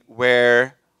 and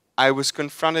where I was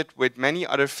confronted with many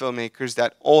other filmmakers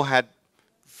that all had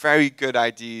very good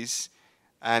ideas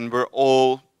and were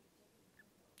all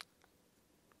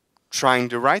trying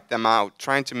to write them out,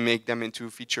 trying to make them into a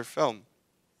feature film.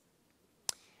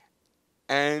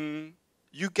 And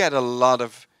you get a lot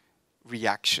of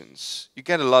reactions. You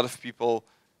get a lot of people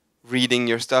reading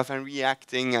your stuff and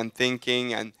reacting and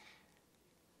thinking, and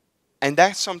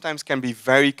that sometimes can be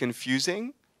very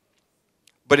confusing,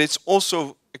 but it's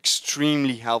also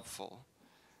extremely helpful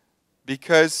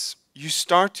because you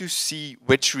start to see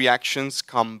which reactions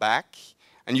come back,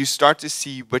 and you start to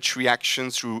see which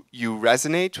reactions you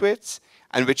resonate with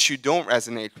and which you don't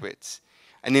resonate with.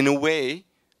 And in a way,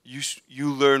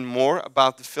 you learn more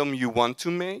about the film you want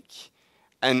to make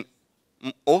and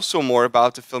also more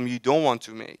about the film you don't want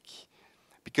to make.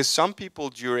 Because some people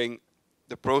during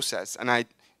the process, and I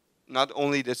not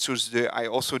only did Source 2, I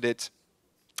also did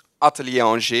Atelier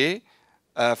Angers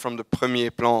from the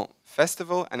Premier Plan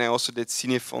Festival, and I also did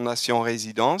Ciné Fondation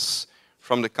Résidence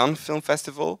from the Cannes Film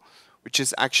Festival, which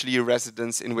is actually a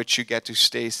residence in which you get to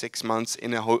stay 6 months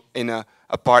in a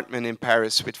apartment in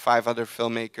Paris with 5 other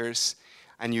filmmakers,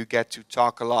 and you get to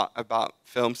talk a lot about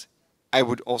films. I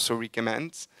would also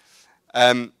recommend.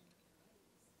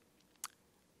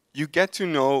 You get to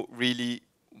know really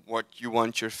what you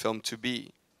want your film to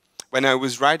be. When I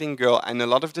was writing Girl, and a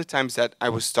lot of the times that I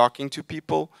was talking to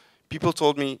people, people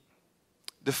told me,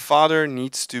 the father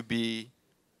needs to be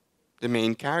the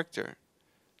main character.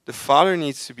 The father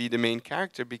needs to be the main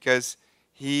character because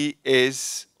he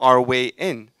is our way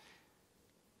in.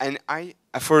 And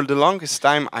for the longest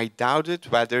time, I doubted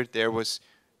whether there was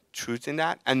truth in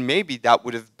that. And maybe that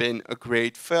would have been a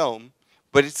great film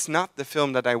but it's not the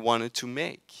film that I wanted to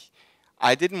make.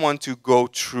 I didn't want to go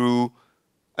through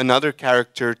another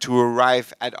character to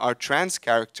arrive at our trans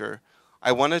character.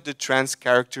 I wanted the trans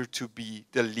character to be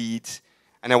the lead,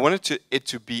 and I wanted it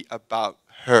to be about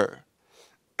her.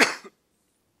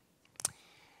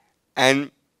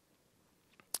 And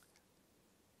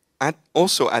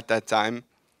also at that time,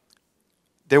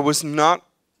 there was not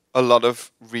a lot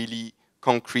of really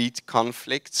concrete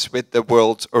conflicts with the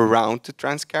world around the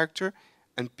trans character,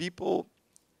 and people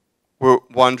were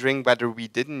wondering whether we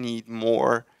didn't need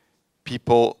more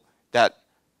people that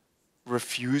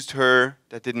refused her,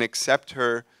 that didn't accept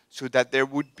her, so that there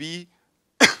would be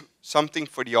something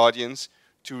for the audience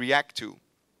to react to.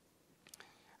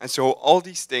 And so all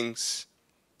these things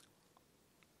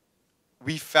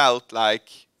we felt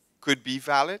like could be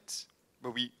valid,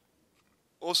 but we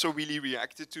also really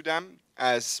reacted to them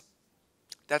as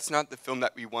that's not the film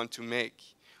that we want to make.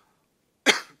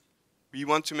 We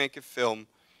want to make a film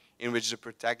in which the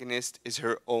protagonist is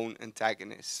her own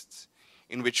antagonist,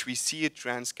 in which we see a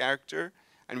trans character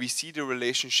and we see the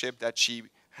relationship that she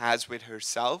has with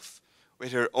herself,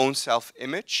 with her own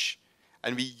self-image,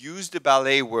 and we use the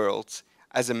ballet world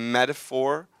as a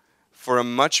metaphor for a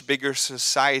much bigger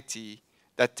society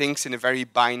that thinks in a very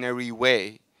binary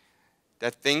way,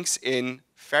 that thinks in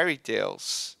fairy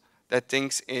tales, that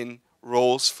thinks in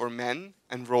roles for men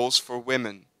and roles for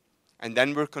women. And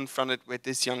then we're confronted with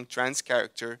this young trans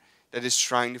character that is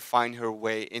trying to find her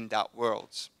way in that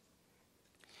world.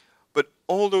 But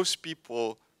all those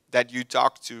people that you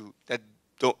talk to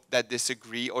that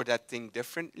disagree or that think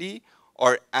differently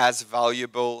are as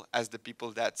valuable as the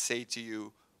people that say to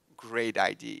you, great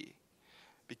idea.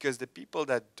 Because the people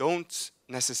that don't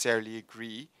necessarily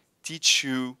agree teach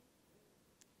you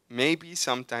maybe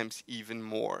sometimes even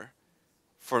more,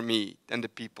 for me, than the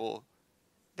people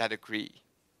that agree.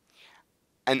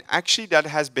 And actually that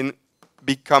has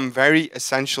become very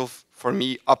essential for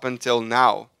me up until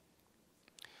now.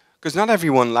 Because not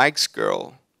everyone likes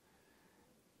Girl.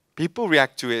 People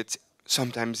react to it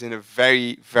sometimes in a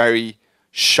very, very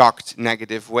shocked,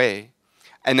 negative way.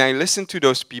 And I listen to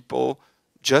those people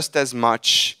just as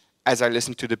much as I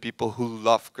listen to the people who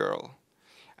love Girl.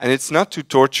 And it's not to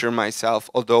torture myself,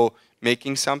 although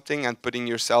making something and putting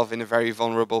yourself in a very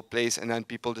vulnerable place and then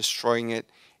people destroying it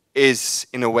is,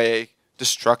 in a way,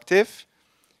 destructive.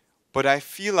 But I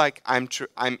feel like I'm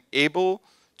able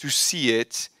to see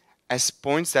it as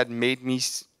points that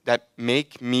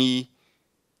make me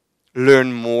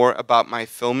learn more about my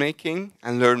filmmaking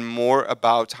and learn more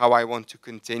about how I want to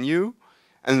continue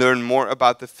and learn more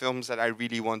about the films that I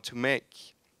really want to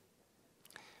make.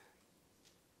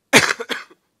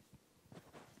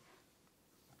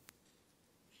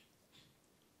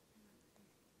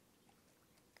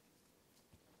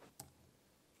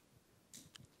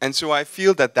 And so I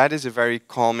feel that that is a very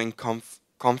calming,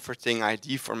 comforting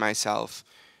idea for myself.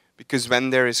 Because when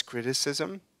there is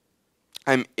criticism,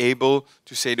 I'm able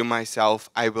to say to myself,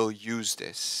 I will use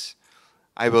this.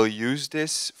 I will use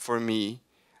this for me,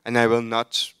 and I will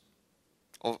not,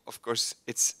 of course,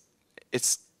 it's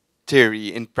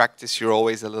theory. In practice, you're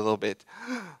always a little bit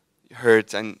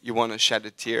hurt and you want to shed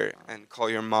a tear and call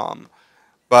your mom.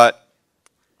 But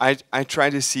I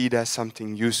try to see it as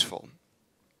something useful.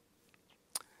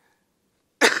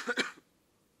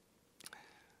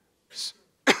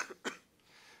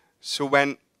 So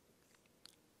when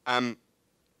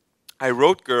I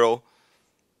wrote Girl,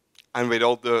 and with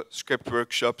all the script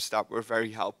workshops that were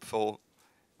very helpful,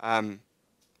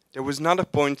 there was not a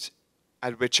point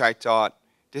at which I thought,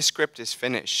 this script is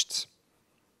finished.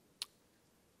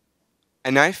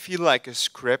 And I feel like a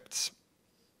script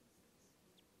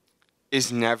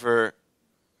is never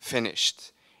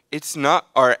finished. It's not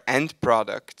our end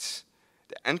product.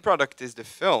 The end product is the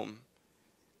film.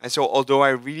 And so although I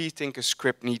really think a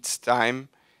script needs time,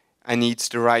 and needs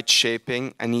the right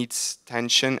shaping, and needs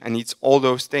tension, and needs all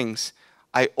those things,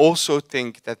 I also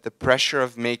think that the pressure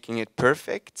of making it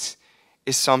perfect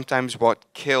is sometimes what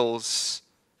kills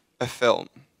a film.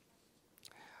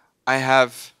 I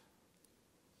have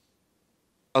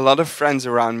a lot of friends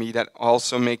around me that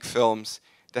also make films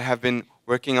that have been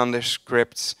working on their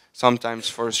scripts sometimes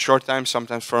for a short time,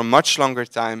 sometimes for a much longer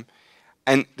time.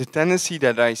 And the tendency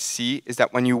that I see is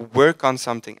that when you work on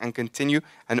something and continue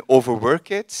and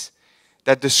overwork it,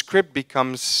 that the script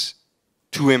becomes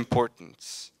too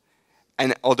important.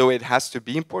 And although it has to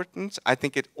be important, I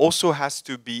think it also has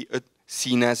to be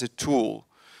seen as a tool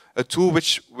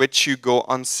which you go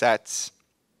on set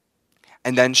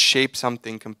and then shape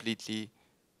something completely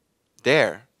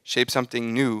there, shape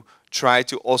something new. Try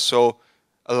to also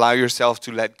allow yourself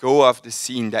to let go of the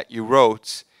scene that you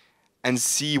wrote and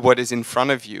see what is in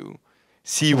front of you,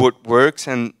 see what works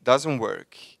and doesn't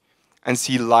work, and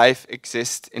see life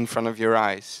exist in front of your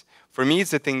eyes. For me,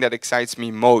 it's the thing that excites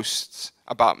me most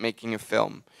about making a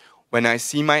film. When I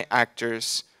see my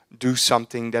actors do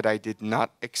something that I did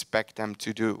not expect them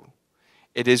to do.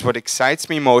 It is what excites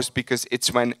me most because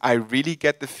it's when I really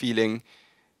get the feeling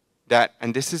that,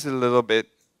 and this is a little bit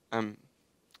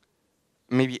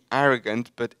maybe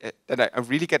arrogant, but that I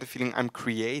really get the feeling I'm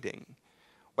creating.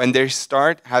 When they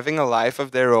start having a life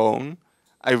of their own,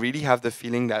 I really have the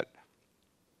feeling that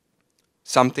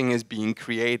something is being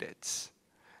created.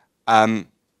 And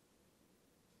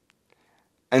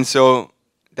so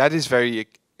that is very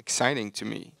exciting to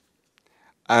me.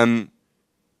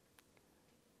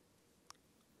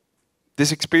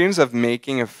 This experience of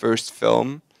making a first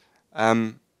film,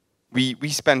 we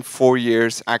spent 4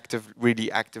 years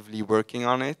really actively working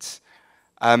on it.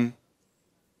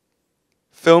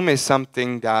 Film is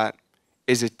something that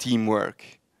is a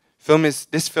teamwork.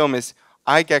 This film is,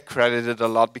 I get credited a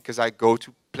lot because I go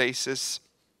to places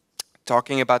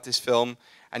talking about this film,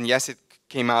 and yes, it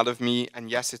came out of me, and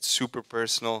yes, it's super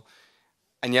personal,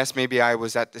 and yes, maybe I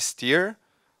was at the steer,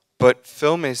 but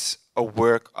film is a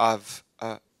work of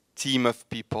a team of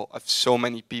people, of so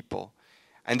many people.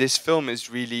 And this film is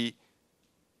really,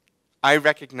 I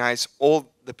recognize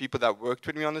all the people that worked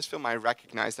with me on this film, I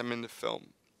recognize them in the film.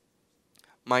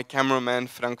 My cameraman,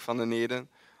 Frank van den Eden,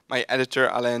 my editor,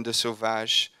 Alain de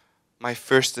Sauvage, my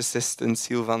first assistant,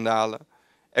 Siel van Dalen.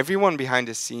 Everyone behind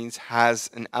the scenes has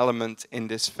an element in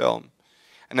this film.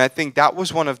 And I think that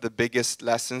was one of the biggest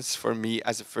lessons for me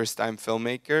as a first-time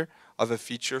filmmaker of a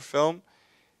feature film,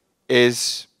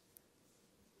 is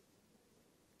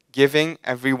giving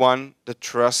everyone the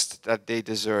trust that they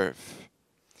deserve.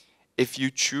 If you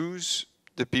choose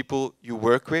the people you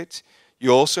work with,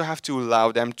 you also have to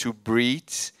allow them to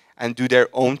breathe and do their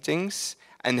own things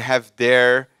and have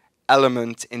their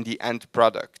element in the end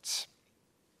product.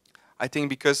 I think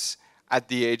because at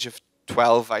the age of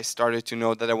 12, I started to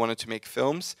know that I wanted to make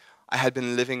films. I had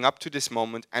been living up to this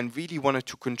moment and really wanted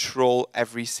to control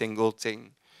every single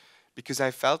thing. Because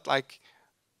I felt like,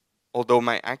 although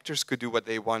my actors could do what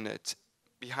they wanted,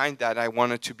 behind that I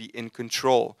wanted to be in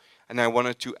control. And I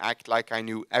wanted to act like I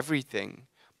knew everything.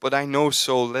 But I know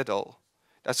so little.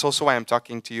 That's also why I'm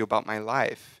talking to you about my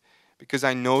life. Because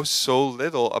I know so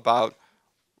little about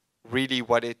really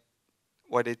what it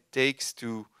takes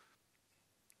to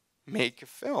make a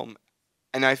film.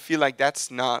 And I feel like that's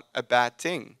not a bad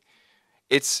thing.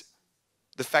 It's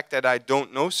the fact that I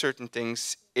don't know certain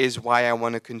things is why I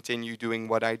want to continue doing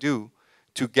what I do,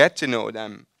 to get to know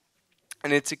them.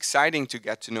 And it's exciting to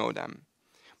get to know them.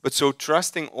 But so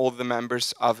trusting all the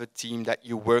members of a team that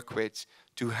you work with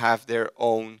to have their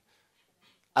own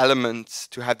elements,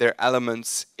 to have their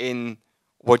elements in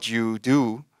what you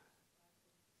do,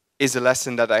 is a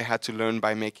lesson that I had to learn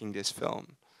by making this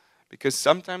film. Because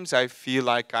sometimes I feel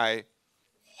like I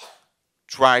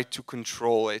try to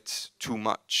control it too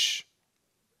much.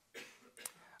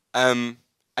 And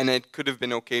it could have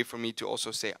been okay for me to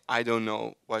also say, I don't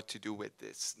know what to do with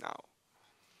this now.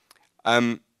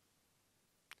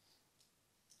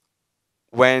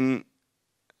 When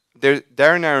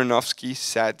Darren Aronofsky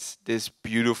said this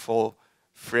beautiful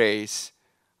phrase,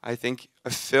 I think a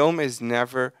film is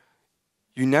never,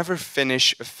 you never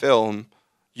finish a film,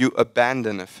 you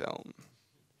abandon a film.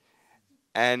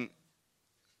 And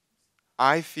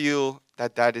I feel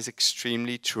that that is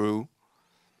extremely true.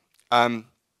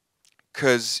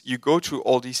 Because you go through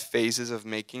all these phases of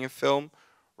making a film,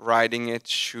 writing it,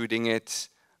 shooting it,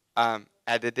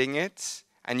 editing it,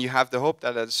 and you have the hope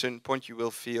that at a certain point you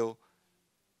will feel,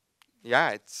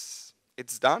 yeah, it's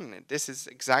done. This is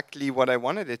exactly what I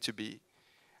wanted it to be.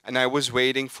 And I was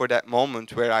waiting for that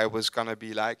moment where I was gonna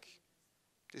be like,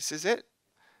 this is it.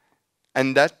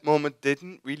 And that moment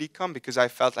didn't really come because I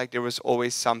felt like there was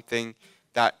always something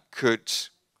that could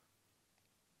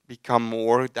become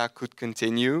more, that could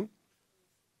continue.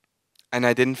 And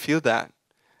I didn't feel that.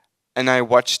 And I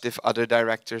watched if other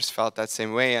directors felt that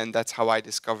same way, and that's how I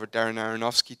discovered Darren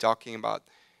Aronofsky talking about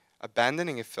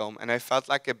abandoning a film. And I felt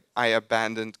like I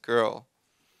abandoned Girl.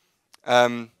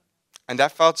 And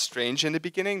that felt strange in the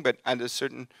beginning, but at a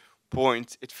certain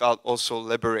point, it felt also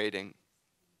liberating.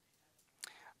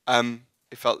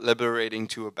 It felt liberating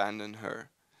to abandon her.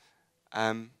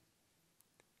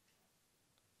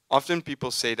 Often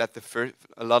people say that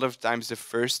a lot of times the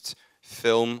first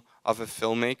film of a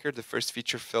filmmaker, the first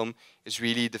feature film, is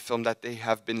really the film that they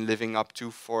have been living up to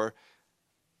for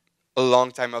a long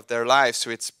time of their life.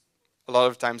 So it's a lot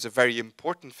of times a very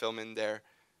important film in their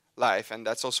life. And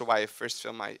that's also why a first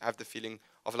film, I have the feeling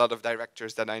of a lot of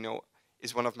directors that I know,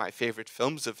 is one of my favorite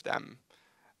films of them.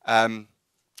 And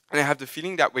I have the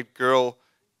feeling that with Girl,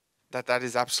 that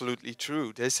is absolutely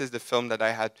true. This is the film that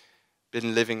I had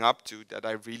been living up to, that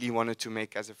I really wanted to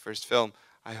make as a first film.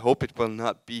 I hope it will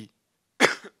not be.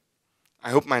 I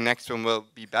hope my next one will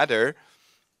be better,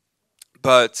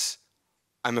 but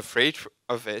I'm afraid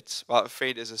of it. Well,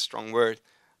 afraid is a strong word.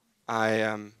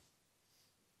 I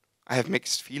have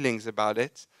mixed feelings about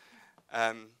it.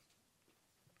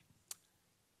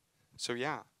 So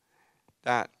yeah,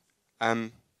 that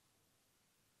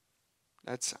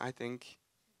that's, I think,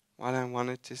 what I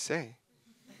wanted to say.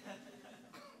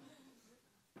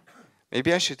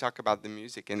 Maybe I should talk about the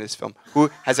music in this film. Who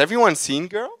has everyone seen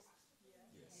Girl?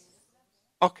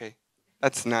 Okay,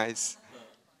 that's nice.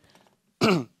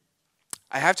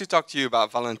 I have to talk to you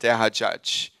about Valentin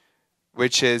Hadjadj,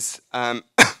 which is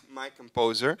my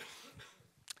composer,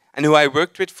 and who I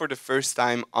worked with for the first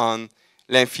time on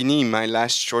L'Infini, my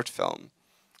last short film.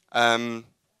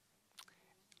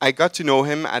 I got to know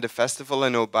him at a festival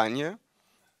in Aubagne,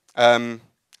 and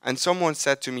someone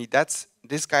said to me,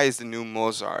 this guy is the new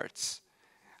Mozart.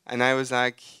 And I was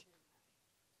like,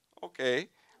 okay.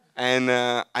 And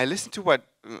I listened to what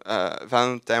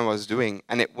Valentin was doing,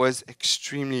 and it was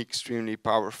extremely, extremely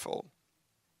powerful.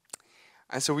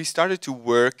 And so we started to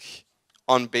work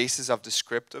on basis of the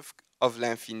script of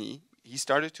L'Infini. He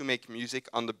started to make music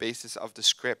on the basis of the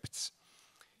scripts.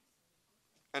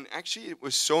 And actually it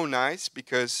was so nice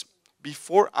because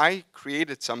before I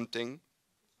created something,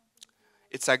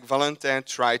 it's like Valentin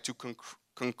tried to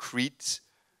concretize.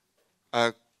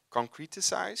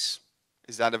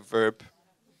 Is that a verb?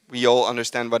 We all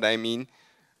understand what I mean.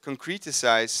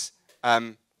 Concretize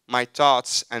my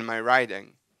thoughts and my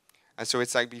writing. And so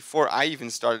it's like before I even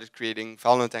started creating,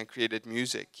 Valentin created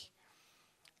music.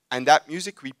 And that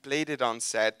music, we played it on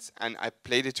set, and I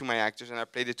played it to my actors, and I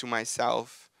played it to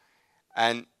myself.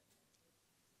 And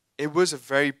it was a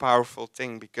very powerful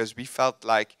thing because we felt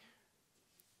like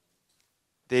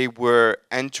they were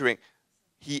entering,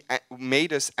 he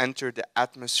made us enter the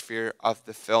atmosphere of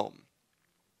the film.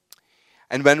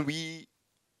 And when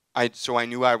so I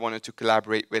knew I wanted to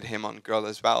collaborate with him on Girl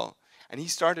as well. And he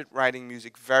started writing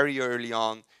music very early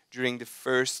on during the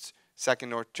first,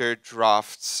 second, or third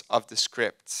drafts of the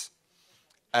scripts.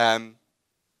 And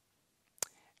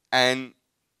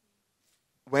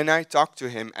when I talked to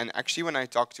him, and actually when I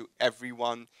talked to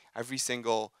everyone, every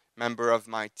single member of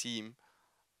my team,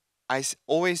 I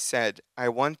always said, I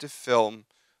want the film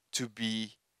to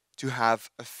have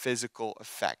a physical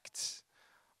effect.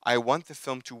 I want the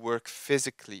film to work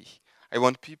physically. I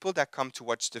want people that come to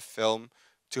watch the film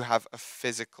to have a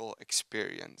physical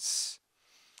experience.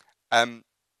 And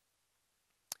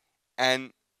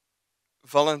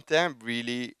Valentin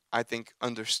really, I think,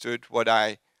 understood what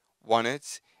I wanted.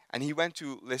 And he went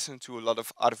to listen to a lot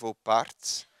of Arvo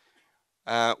Pärt,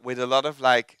 with a lot of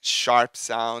like sharp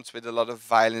sounds, with a lot of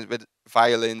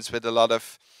violins, with a lot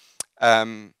of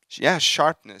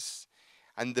sharpness.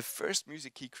 And the first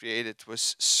music he created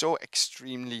was so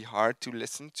extremely hard to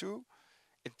listen to.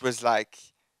 It was like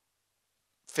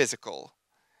physical.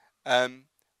 And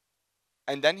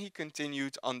then he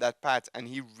continued on that path, and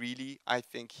he really, I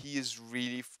think he is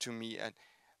really, to me,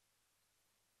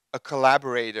 a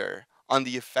collaborator on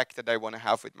the effect that I want to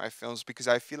have with my films, because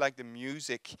I feel like the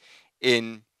music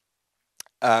in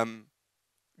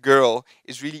Girl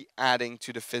is really adding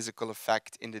to the physical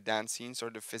effect in the dance scenes, or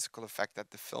the physical effect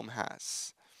that the film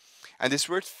has. And this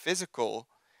word physical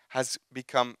has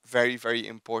become very, very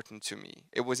important to me.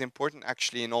 It was important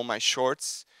actually in all my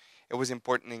shorts. It was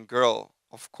important in Girl,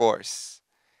 of course.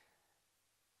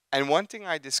 And one thing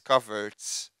I discovered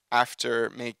after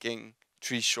making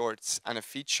 3 shorts and a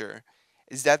feature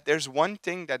is that there's one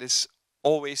thing that is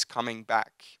always coming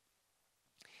back.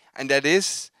 And that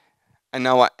is,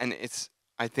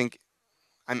 I think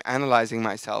I'm analyzing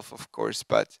myself, of course,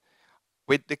 but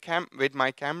with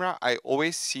my camera, I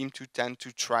always seem to tend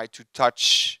to try to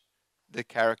touch the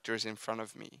characters in front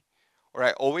of me, or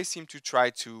I always seem to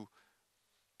try to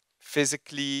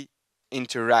physically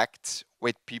interact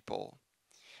with people.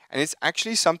 And it's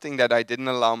actually something that I didn't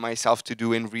allow myself to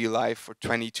do in real life for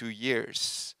 22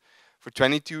 years. For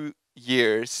 22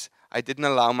 years, I didn't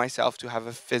allow myself to have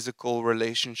a physical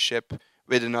relationship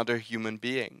with another human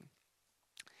being.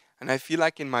 And I feel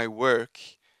like in my work,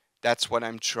 that's what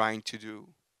I'm trying to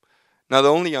do. Not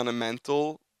only on a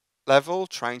mental level,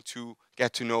 trying to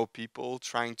get to know people,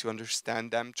 trying to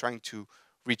understand them, trying to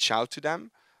reach out to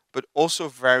them, but also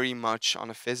very much on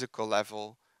a physical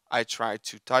level, I try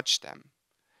to touch them.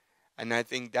 And I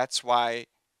think that's why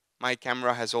my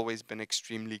camera has always been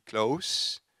extremely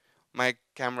close. My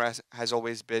camera has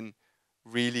always been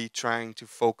really trying to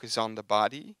focus on the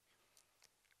body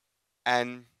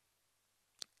and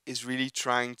is really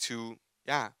trying to,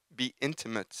 yeah, be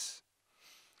intimate.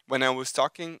 When I was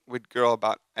talking with girl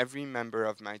about every member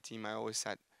of my team, I always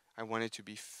said I wanted to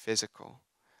be physical.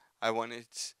 I wanted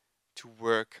to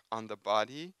work on the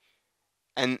body.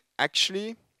 And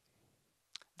actually,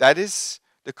 that is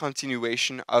the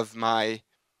continuation of my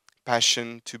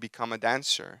passion to become a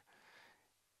dancer.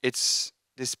 It's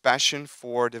this passion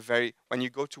for the very, when you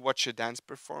go to watch a dance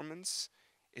performance,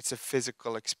 it's a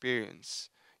physical experience.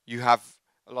 You have,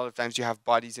 a lot of times you have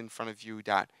bodies in front of you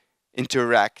that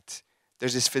interact.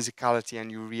 There's this physicality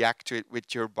and you react to it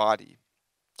with your body.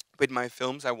 With my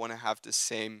films, I want to have the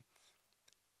same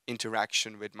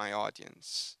interaction with my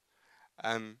audience.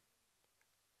 Um,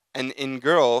 and in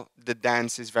Girl, the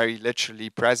dance is very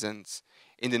literally present.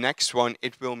 In the next one,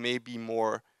 it will maybe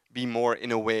be more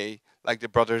in a way like the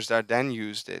brothers Dardenne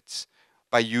used it,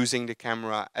 by using the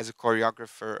camera as a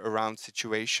choreographer around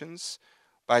situations,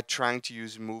 by trying to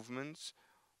use movements,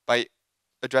 by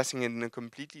addressing it in a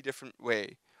completely different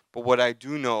way. But what I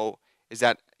do know is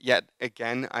that yet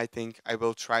again, I think I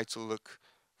will try to look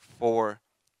for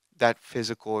that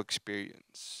physical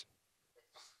experience.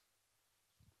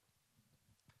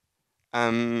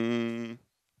 Um,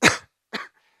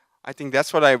 I think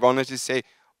that's what I wanted to say.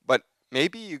 But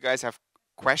maybe you guys have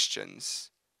questions.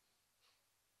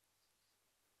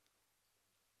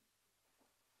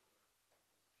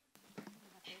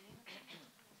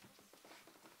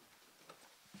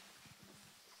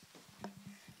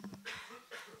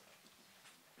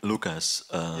 Lucas,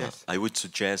 Yes. I would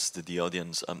suggest that the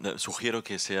audience, no, sugiero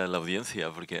que sea la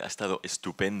audiencia porque ha estado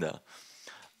estupenda.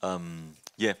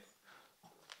 Yeah.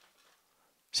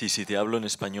 Sí, sí, te hablo en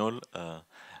español, ha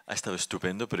estado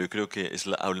estupendo, pero yo creo que es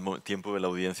al tiempo de la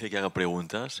audiencia que haga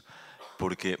preguntas,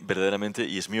 porque verdaderamente,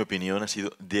 y es mi opinión, ha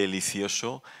sido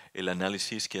delicioso el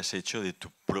análisis que has hecho de tu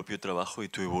propio trabajo y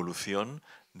tu evolución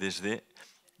desde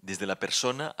la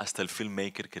persona hasta el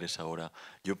filmmaker que eres ahora.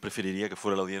 Yo preferiría que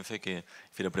fuera la audiencia que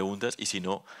hiciera preguntas y si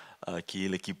no, aquí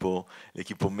el equipo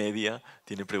media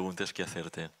tiene preguntas que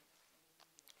hacerte.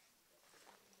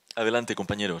 Adelante,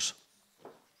 compañeros.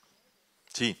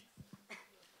 Sí.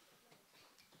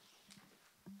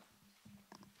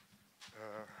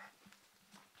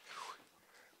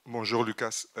 Bonjour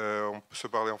Lucas, on peut se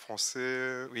parler en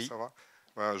français, Oui. ça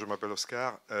va? Je m'appelle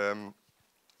Oscar.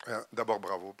 D'abord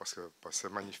bravo parce que c'est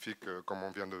magnifique, comme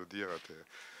on vient de le dire.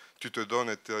 Tu te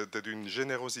donnes, tu es d'une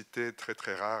générosité très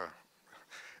très rare.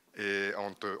 Et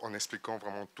en expliquant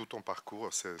vraiment tout ton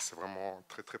parcours, c'est vraiment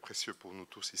très très précieux pour nous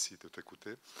tous ici de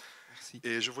t'écouter. Merci.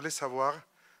 Et je voulais savoir,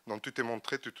 donc tu t'es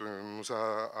montré, nous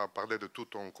as parlé de tout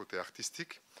ton côté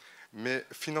artistique, mais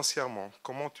financièrement,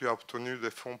 comment tu as obtenu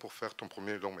des fonds pour faire ton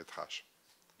premier long métrage,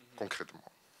 concrètement?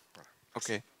 Voilà.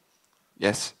 Okay.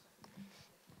 Yes.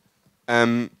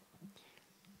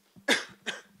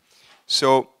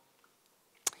 So,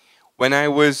 when I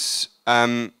was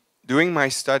doing my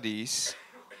studies,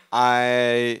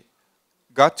 I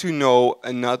got to know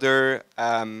another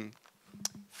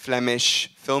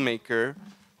Flemish filmmaker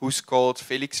who's called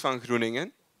Felix van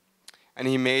Groeningen. And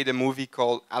he made a movie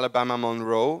called Alabama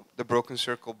Monroe, The Broken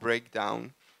Circle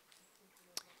Breakdown,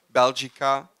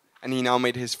 Belgica, and he now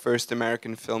made his first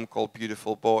American film called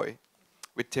Beautiful Boy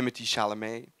with Timothée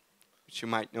Chalamet, which you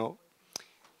might know.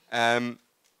 And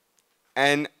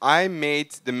I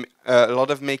made a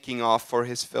lot of making of for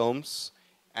his films,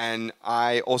 and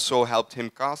I also helped him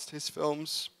cast his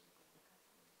films.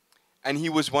 And he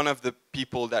was one of the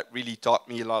people that really taught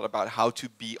me a lot about how to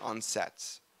be on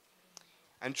set.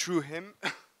 And through him,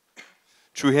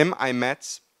 I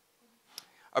met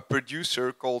a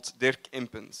producer called Dirk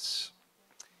Impens.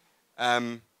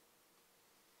 I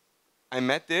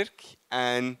met Dirk,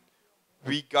 and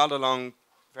we got along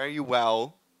very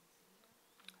well.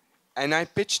 And I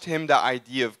pitched him the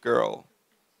idea of Girl.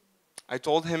 I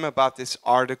told him about this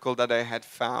article that I had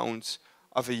found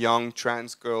of a young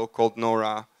trans girl called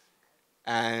Nora,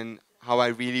 and how I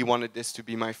really wanted this to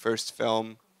be my first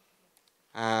film.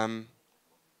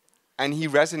 And he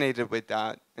resonated with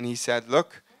that, and he said,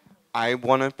 "Look, I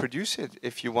want to produce it.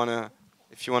 If you wanna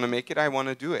make it, I want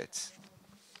to do it."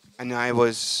 And I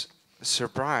was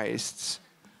surprised,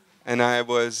 and I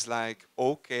was like,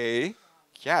 "Okay,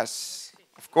 yes,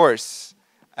 of course."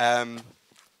 And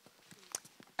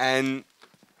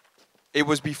it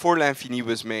was before L'Infini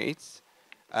was made,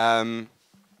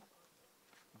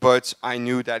 but I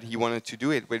knew that he wanted to do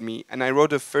it with me, and I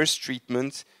wrote a first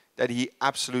treatment that he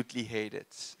absolutely hated.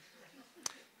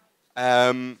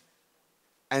 And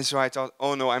so I thought,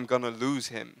 oh no, I'm gonna lose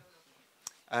him.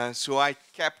 So I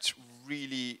kept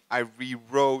I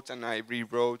rewrote and I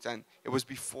rewrote, and it was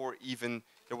before even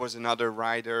there was another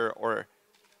writer, or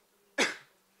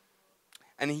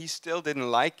and he still didn't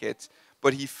like it,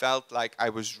 but he felt like I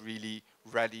was really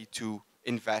ready to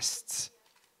invest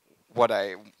what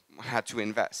I had to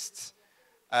invest.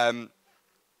 And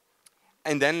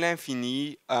then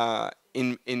L'Infini,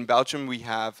 in Belgium, we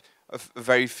have a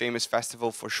very famous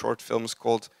festival for short films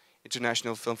called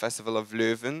International Film Festival of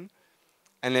Leuven.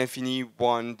 And L'Infini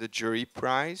won the jury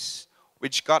prize,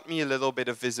 which got me a little bit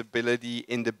of visibility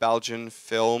in the Belgian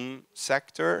film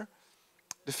sector.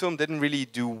 The film didn't really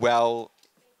do well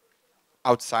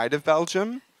outside of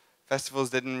Belgium. Festivals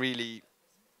didn't really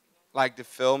like the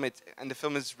film, and the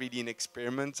film is really an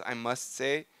experiment, I must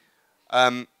say.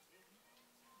 But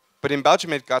in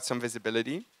Belgium, it got some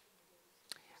visibility.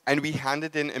 And we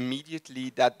handed in immediately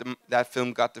that that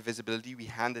film got the visibility, we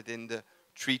handed in the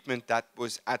treatment that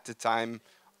was at the time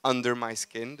Under My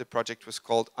Skin. The project was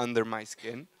called Under My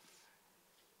Skin.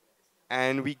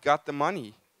 And we got the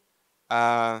money.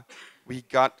 We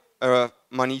got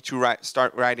money to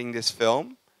start writing this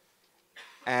film.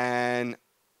 And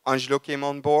Angelo came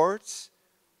on board.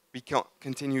 We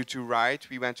continued to write.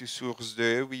 We went to Source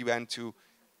 2. We went to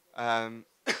Cine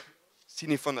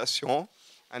Fondation.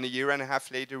 And a year and a half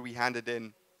later, we handed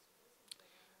in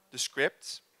the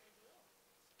script.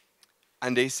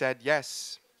 And they said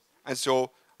yes. And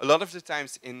so a lot of the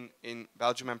times in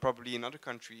Belgium and probably in other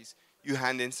countries, you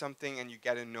hand in something and you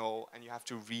get a no, and you have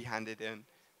to re-hand it in,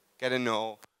 get a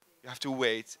no, you have to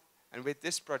wait. And with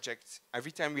this project,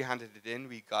 every time we handed it in,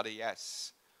 we got a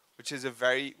yes, which is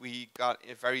we got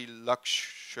a very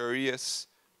luxurious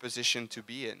position to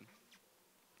be in.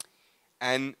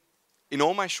 And in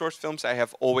all my short films, I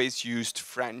have always used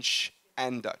French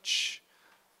and Dutch.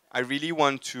 I really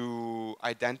want to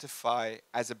identify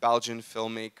as a Belgian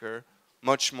filmmaker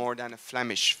much more than a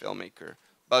Flemish filmmaker.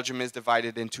 Belgium is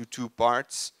divided into two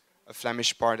parts, a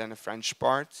Flemish part and a French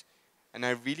part. And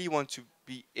I really want to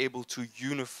be able to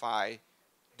unify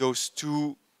those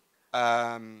two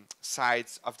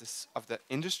sides of the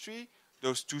industry,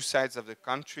 those two sides of the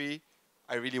country.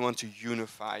 I really want to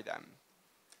unify them.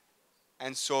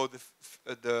 And so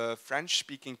the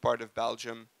French-speaking part of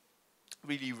Belgium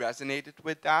really resonated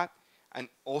with that and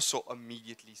also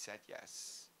immediately said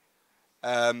yes.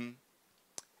 And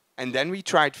then we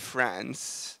tried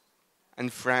France,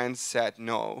 and France said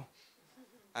no.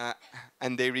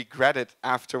 And they regretted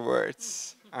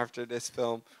afterwards, after this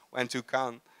film went to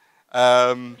Cannes.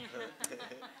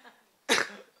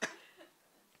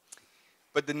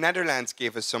 But the Netherlands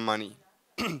gave us some money.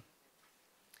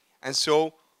 And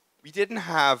so we didn't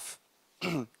have,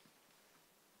 I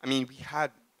mean,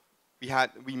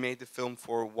 we made the film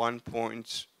for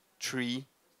 1.3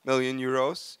 million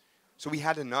euros. So we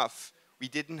had enough. We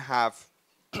didn't have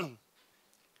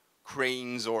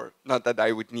cranes, or not that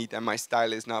I would need them. My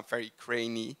style is not very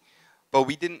craney. But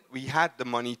we had the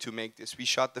money to make this. We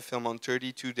shot the film on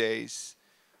 32 days.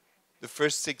 The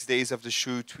first 6 days of the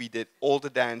shoot, we did all the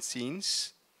dance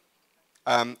scenes,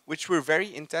 which were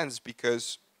very intense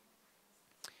because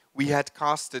we had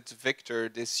casted Victor,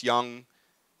 this young,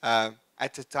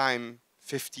 at the time,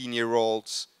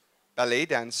 15-year-old ballet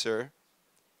dancer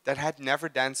that had never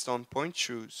danced on pointe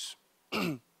shoes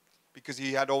because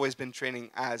he had always been training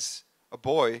as a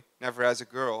boy, never as a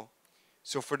girl.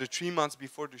 So for the 3 months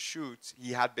before the shoot,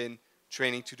 he had been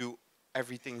training to do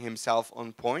everything himself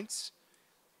on points.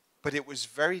 But it was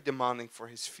very demanding for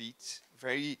his feet,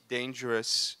 very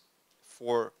dangerous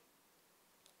for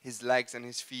his legs and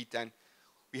his feet. And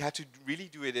we had to really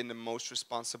do it in the most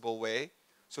responsible way.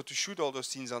 So to shoot all those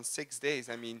scenes on 6 days,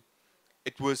 I mean,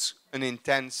 it was an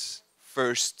intense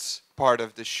first part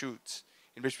of the shoot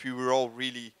in which we were all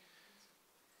really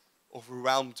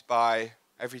overwhelmed by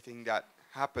everything that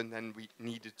happened and we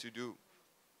needed to do.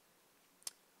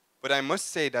 But I must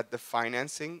say that the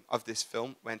financing of this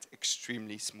film went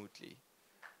extremely smoothly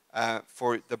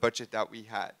for the budget that we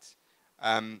had.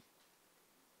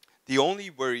 The only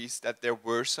worries that there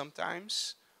were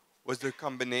sometimes was the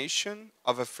combination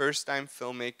of a first-time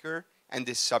filmmaker and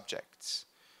this subject.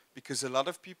 Because a lot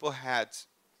of people had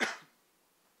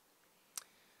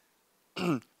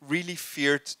really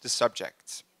feared the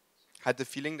subject, had the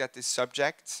feeling that this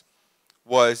subject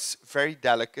was very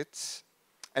delicate.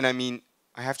 And I mean,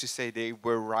 I have to say they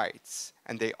were right,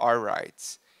 and they are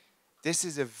right. This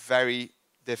is a very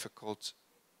difficult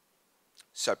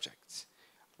subject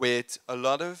with a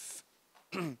lot of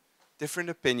different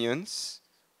opinions,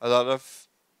 a lot of,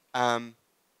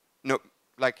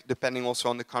 like depending also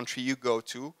on the country you go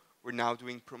to. We're now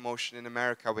doing promotion in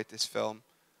America with this film.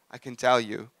 I can tell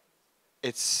you,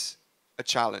 it's a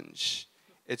challenge.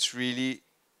 It's really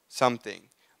something.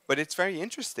 But it's very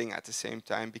interesting at the same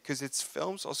time because it's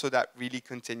films also that really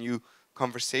continue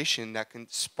conversation, that can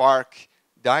spark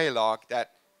dialogue,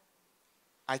 that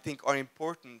I think are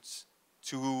important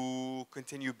to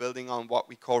continue building on what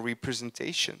we call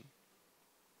representation.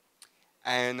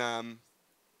 And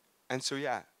so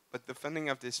yeah, but the funding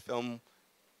of this film,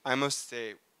 I must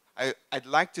say, I'd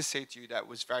like to say to you that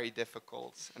was very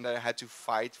difficult and that I had to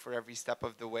fight for every step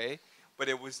of the way, but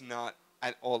it was not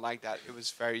at all like that. It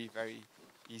was very, very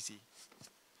easy.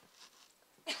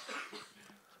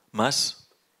 ¿Más?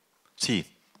 Sí.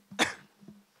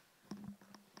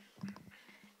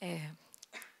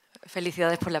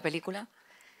 Felicidades por la película.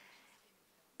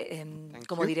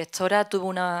 Como directora tuve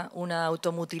una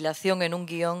automutilación en un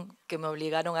guión que me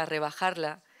obligaron a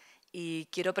rebajarla y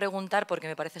quiero preguntar, porque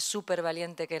me parece súper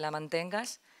valiente que la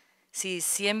mantengas, si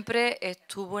siempre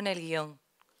estuvo en el guión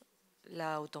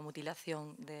la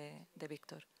automutilación de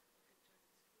Víctor.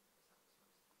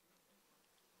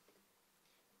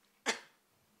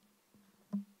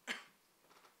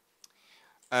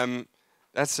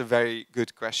 That's a very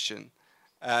good question.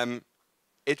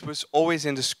 It was always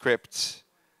in the script.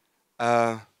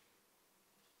 It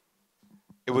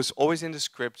was always in the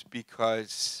script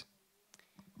because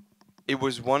it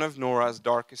was one of Nora's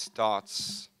darkest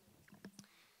thoughts.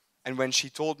 And when she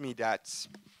told me that,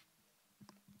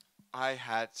 I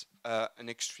had an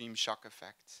extreme shock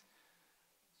effect.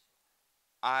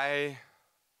 I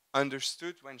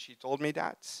understood when she told me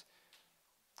that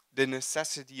the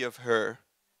necessity of her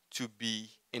to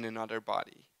be in another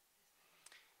body.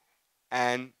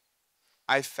 And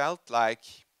I felt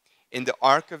like in the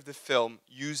arc of the film,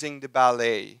 using the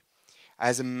ballet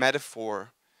as a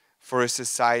metaphor for a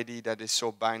society that is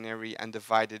so binary and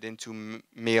divided into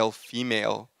male,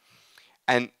 female,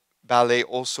 and ballet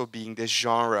also being this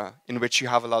genre in which you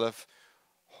have a lot of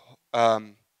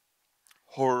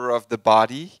horror of the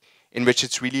body, in which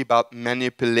it's really about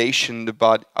manipulation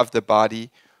of the body,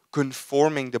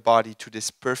 conforming the body to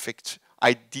this perfect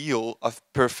ideal of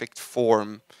perfect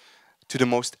form, to the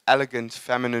most elegant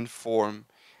feminine form,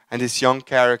 and this young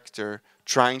character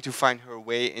trying to find her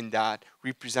way in that,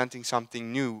 representing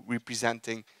something new,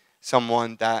 representing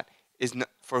someone that is not,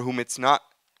 for whom it's not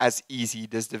as easy,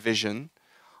 this division.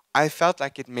 I felt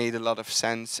like it made a lot of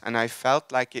sense, and I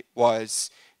felt like it was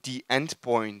the end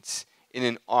point in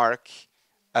an arc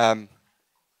that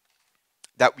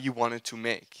we wanted to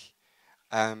make.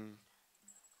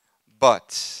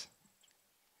 But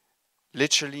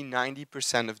literally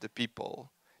 90% of the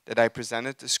people that I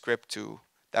presented the script to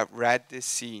that read this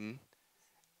scene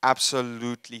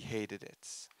absolutely hated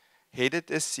it. Hated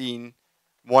this scene,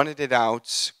 wanted it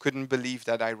out, couldn't believe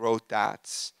that I wrote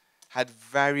that, had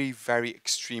very, very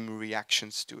extreme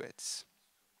reactions to it.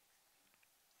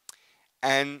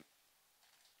 And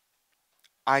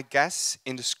I guess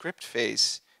in the script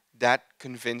phase, that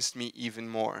convinced me even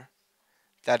more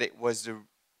that it was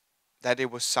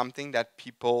something that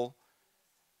people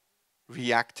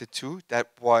reacted to, that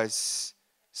was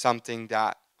something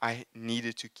that I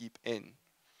needed to keep in.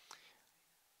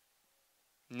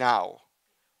 Now,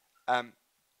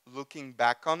 looking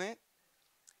back on it,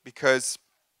 because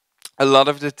a lot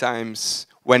of the times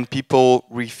when people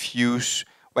refuse,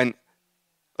 when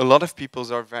a lot of people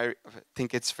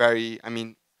think it's very,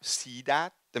 see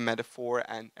that, the metaphor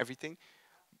and everything,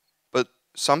 but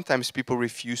sometimes people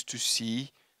refuse to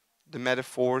see the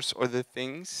metaphors or the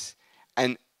things,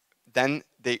 and then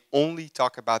they only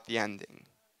talk about the ending.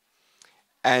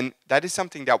 And that is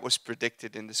something that was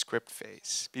predicted in the script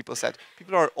phase. People said,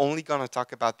 people are only going to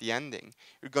talk about the ending.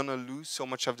 You're going to lose so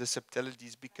much of the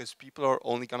subtleties because people are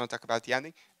only going to talk about the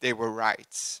ending. They were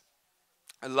right.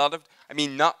 A lot of,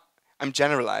 I'm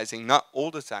generalizing, not all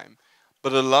the time,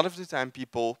 but a lot of the time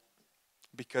people,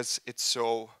 because it's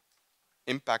so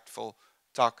impactful,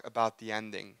 talk about the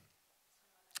ending.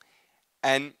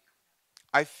 And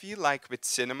I feel like with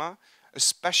cinema,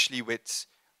 especially with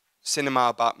cinema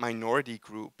about minority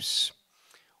groups,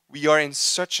 we are in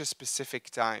such a specific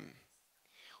time.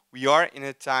 We are in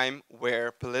a time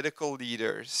where political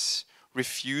leaders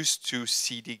refuse to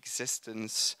see the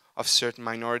existence of certain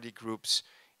minority groups,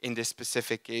 in this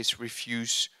specific case,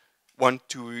 want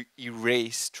to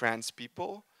erase trans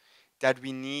people, that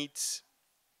we need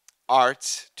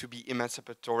art to be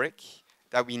emancipatory,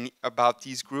 that we need about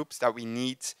these groups, that we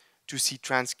need to see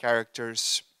trans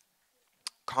characters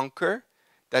conquer,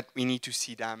 that we need to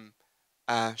see them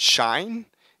shine,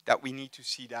 that we need to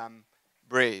see them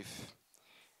brave.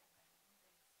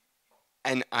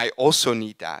 And I also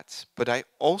need that, but I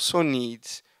also need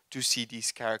to see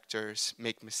these characters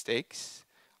make mistakes.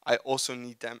 I also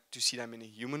need them to see them in a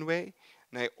human way,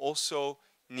 and I also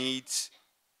needs,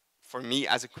 for me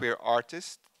as a queer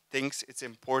artist, thinks it's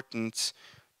important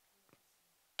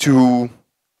to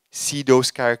see those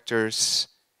characters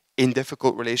in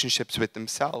difficult relationships with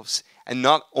themselves and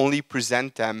not only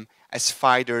present them as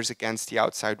fighters against the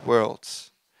outside world.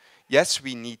 Yes,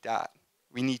 we need that.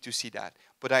 We need to see that.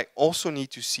 But I also need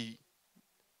to see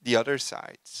the other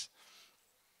sides.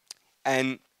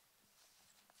 And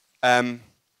I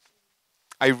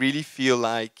really feel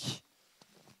like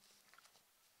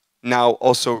now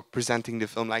also presenting the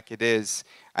film like it is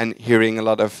and hearing a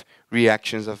lot of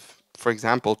reactions of, for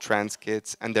example, trans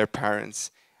kids and their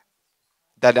parents,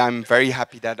 that I'm very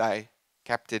happy that I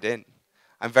kept it in.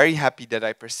 I'm very happy that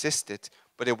I persisted,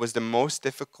 but it was the most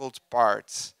difficult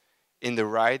part in the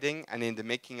writing and in the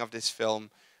making of this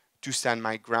film to stand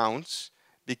my grounds,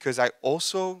 because I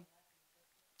also,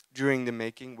 during the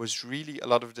making, was really a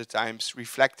lot of the times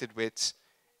reflected with,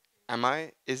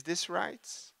 is this right?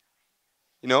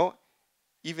 You know,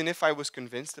 even if I was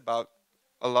convinced about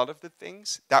a lot of the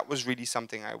things, that was really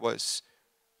something I was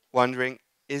wondering,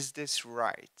 is this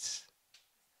right?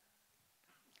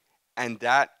 And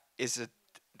that is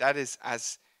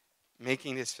as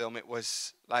making this film, it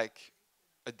was like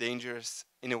a dangerous,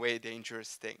 in a way, a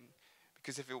dangerous thing.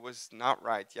 Because if it was not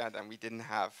right, yeah, then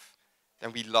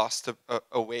we lost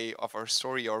a way of our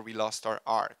story, or we lost our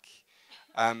arc.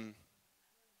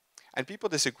 And people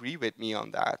disagree with me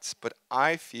on that, but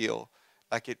I feel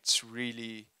like it's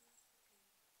really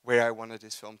where I wanted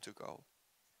this film to go.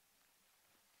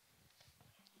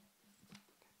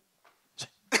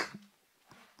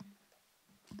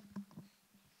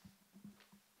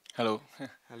 Hello.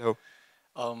 Hello.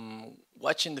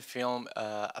 Watching the film,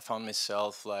 I found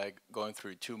myself like going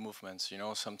through two movements. You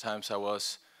know, sometimes I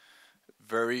was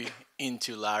very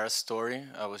into Lara's story.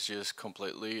 I was just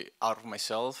completely out of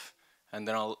myself. And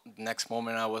then next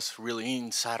moment I was really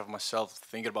inside of myself,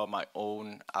 thinking about my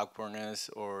own awkwardness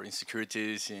or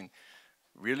insecurities and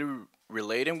really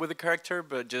relating with the character,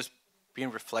 but just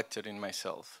being reflected in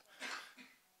myself.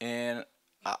 And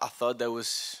I thought that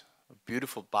was a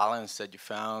beautiful balance that you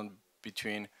found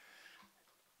between,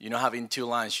 you know, having two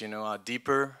lines, you know, a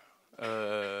deeper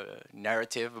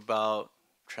narrative about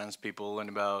trans people and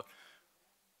about,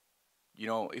 you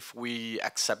know, if we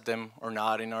accept them or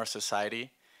not in our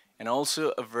society, and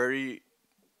also a very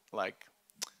like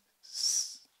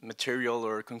material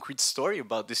or concrete story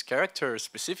about this character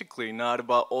specifically, not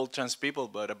about all trans people,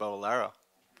 but about Lara.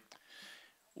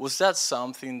 Was that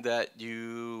something that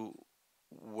you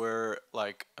were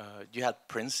like, you had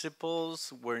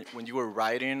principles when you were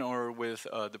writing, or with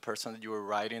the person that you were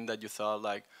writing, that you thought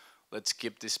like, let's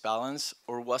keep this balance?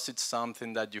 Or was it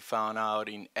something that you found out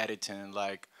in editing,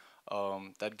 like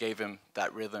that gave him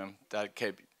that rhythm that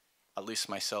kept at least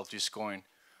myself just going,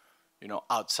 you know,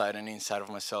 outside and inside of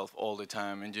myself all the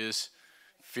time, and just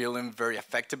feeling very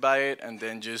affected by it, and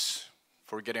then just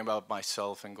forgetting about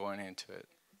myself and going into it?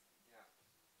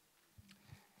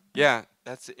 Yeah,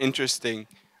 that's interesting.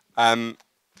 I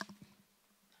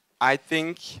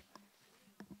think,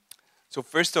 so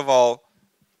first of all,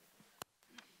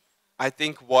 I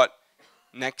think what,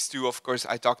 next to, of course,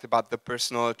 I talked about the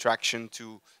personal attraction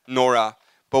to Nora,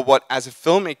 but what as a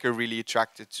filmmaker really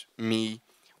attracted me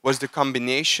was the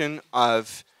combination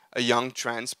of a young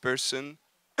trans person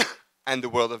and the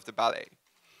world of the ballet.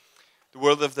 The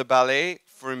world of the ballet,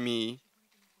 for me,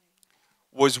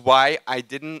 was why I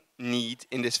didn't need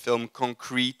in this film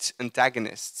concrete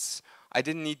antagonists. I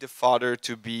didn't need the father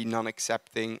to be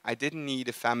non-accepting. I didn't need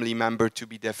a family member to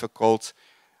be difficult.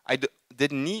 I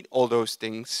didn't need all those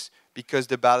things, because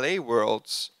the ballet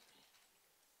worlds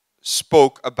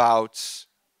spoke about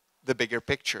the bigger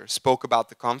picture, spoke about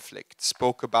the conflict,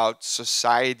 spoke about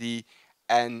society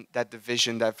and that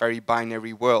division, that very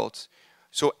binary world.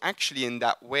 So actually, in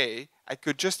that way, I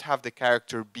could just have the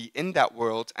character be in that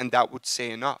world, and that would say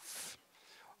enough.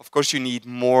 Of course, you need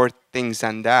more things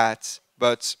than that,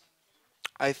 but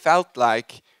I felt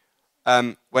like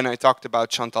when I talked about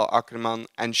Chantal Akerman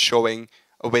and showing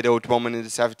a widowed woman in the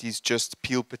 70s just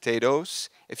peel potatoes,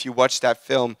 if you watch that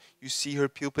film, you see her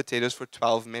peel potatoes for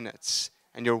 12 minutes,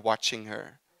 and you're watching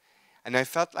her. And I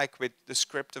felt like with the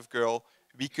script of Girl,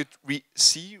 we could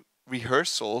see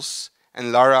rehearsals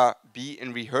and Lara be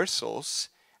in rehearsals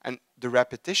and the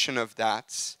repetition of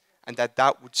that, and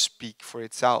that would speak for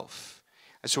itself.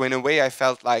 And so in a way, I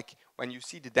felt like when you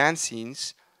see the dance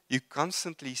scenes, you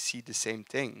constantly see the same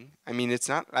thing. I mean, it's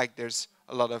not like there's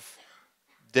a lot of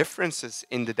differences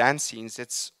in the dance scenes.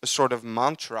 It's a sort of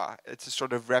mantra. It's a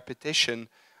sort of repetition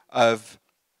of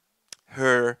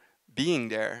her being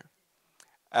there.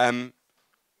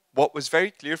 what was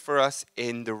very clear for us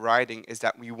in the writing is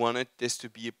that we wanted this to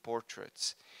be a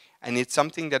portrait. And it's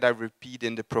something that I repeat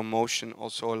in the promotion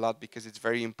also a lot, because it's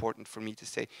very important for me to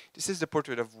say, this is the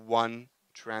portrait of one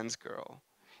trans girl.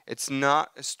 It's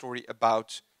not a story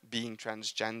about being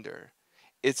transgender.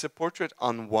 It's a portrait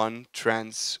on one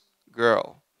trans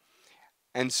girl.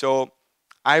 And so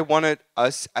I wanted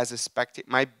us as a spectator,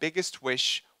 my biggest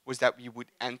wish was that we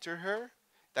would enter her,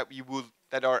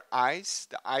 that our eyes,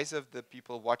 the eyes of the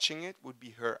people watching it, would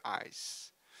be her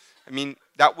eyes. I mean,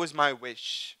 that was my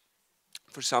wish.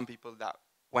 For some people that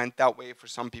went that way, for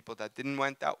some people that didn't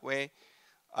went that way.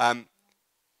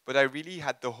 But I really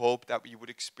had the hope that we would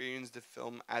experience the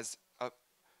film as a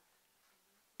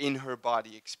in her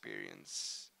body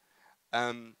experience.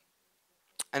 And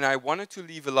I wanted to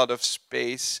leave a lot of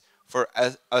space for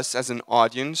us as an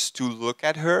audience to look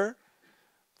at her.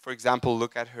 For example,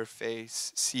 look at her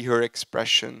face, see her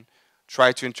expression,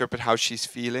 try to interpret how she's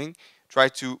feeling, try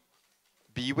to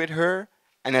be with her,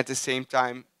 and at the same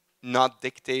time, not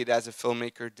dictate as a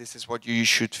filmmaker, this is what you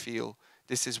should feel,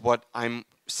 this is what I'm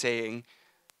saying,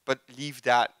 but leave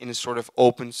that in a sort of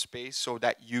open space so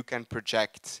that you can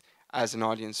project as an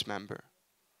audience member.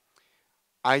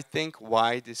 I think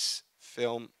why this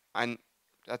film, and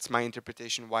that's my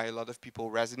interpretation, why a lot of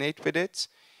people resonate with it,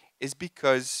 is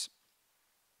because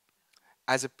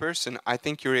as a person, I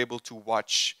think you're able to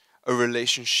watch a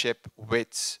relationship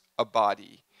with a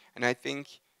body. And I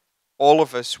think all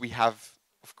of us, we have,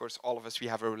 of course, all of us, we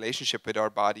have a relationship with our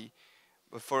body.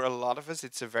 But for a lot of us,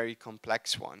 it's a very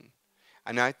complex one.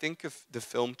 And I think if the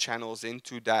film channels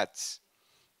into that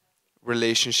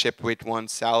relationship with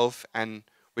oneself and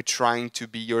with trying to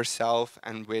be yourself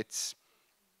and with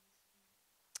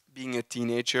being a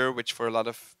teenager, which for a lot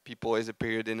of people is a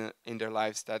period in their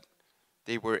lives that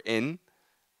they were in.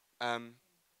 And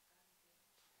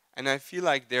I feel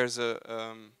like there's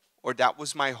or that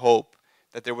was my hope,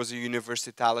 that there was a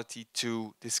universality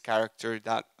to this character,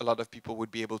 that a lot of people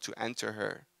would be able to enter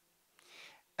her.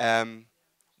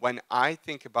 When I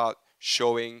think about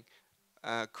showing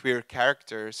queer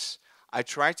characters, I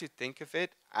try to think of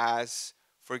it as,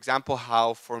 for example,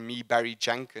 how for me Barry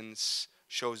Jenkins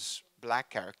shows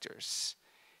black characters.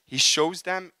 He shows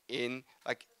them in,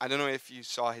 like, I don't know if you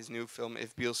saw his new film,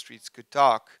 If Beale Streets Could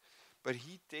Talk, but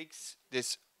he takes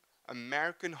this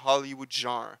American Hollywood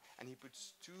genre and he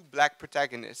puts two black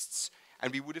protagonists,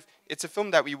 and it's a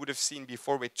film that we would have seen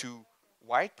before with two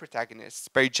white protagonists.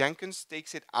 Barry Jenkins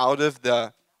takes it out of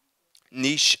the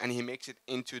niche and he makes it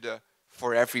into the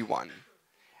for everyone.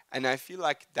 And I feel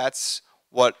like that's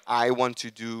what I want to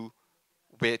do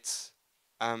with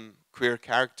queer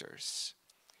characters.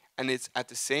 And it's at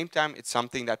the same time, it's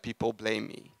something that people blame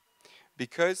me,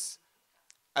 because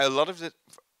a lot of the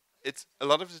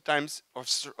times,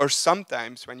 or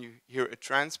sometimes, when you hear a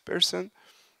trans person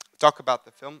talk about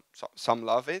the film, some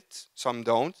love it, some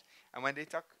don't, and when they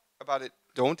talk about it,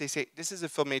 they say this is a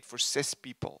film made for cis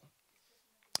people,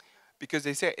 because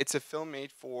they say it's a film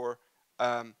made for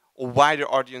a wider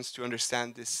audience to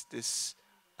understand this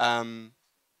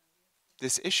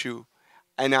issue.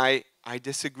 And I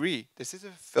disagree. This is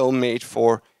a film made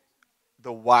for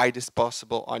the widest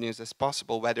possible audience as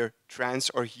possible, whether trans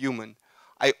or human.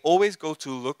 I always go to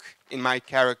look in my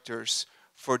characters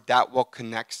for that what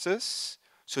connects us,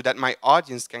 so that my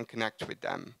audience can connect with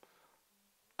them.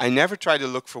 I never try to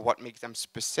look for what makes them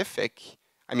specific.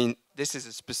 I mean, this is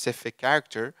a specific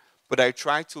character, but I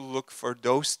try to look for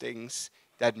those things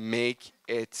that make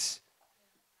it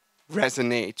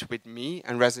resonate with me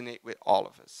and resonate with all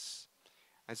of us.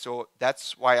 And so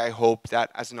that's why I hope that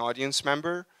as an audience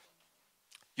member,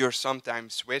 you're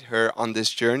sometimes with her on this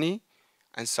journey,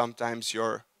 and sometimes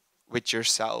you're with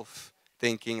yourself,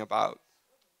 thinking about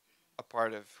a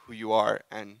part of who you are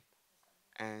and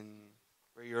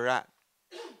where you're at.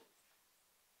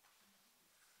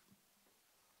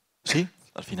 Sí,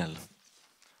 al final.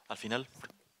 Al final.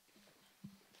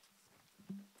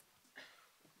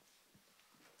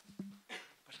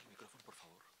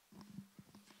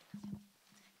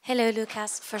 Hello,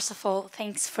 Lucas. First of all,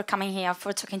 thanks for coming here,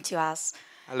 for talking to us.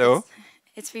 Hello.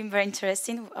 It's been very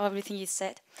interesting, everything you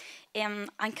said. I'm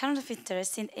kind of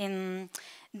interested in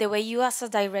the way you as a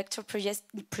director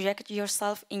project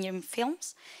yourself in your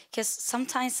films, because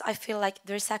sometimes I feel like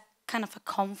there's a kind of a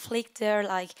conflict there,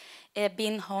 like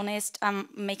being honest and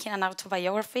making an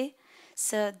autobiography.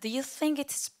 So do you think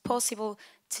it's possible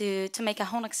to make a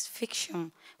honest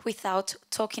fiction without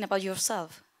talking about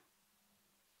yourself?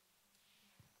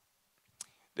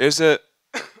 There's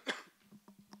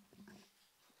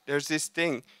this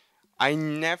thing. I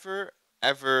never,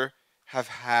 ever have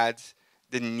had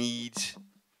the need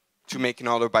to make an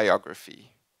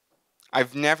autobiography.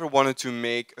 I've never wanted to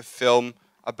make a film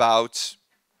about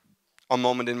a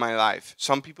moment in my life.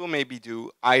 Some people maybe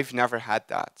do. I've never had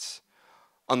that.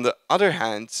 On the other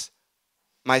hand,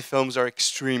 my films are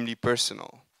extremely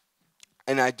personal.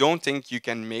 And I don't think you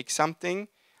can make something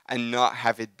and not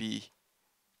have it be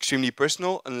extremely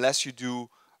personal unless you do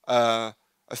a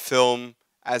film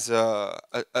as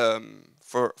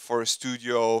for a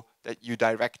studio that you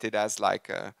directed as like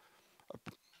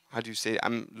how do you say it?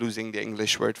 I'm losing the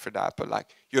English word for that, but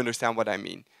like you understand what I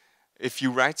mean. If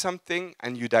you write something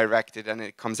and you direct it and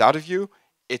it comes out of you,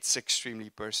 it's extremely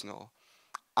personal.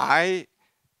 I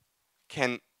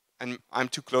can, and I'm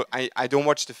too close, I don't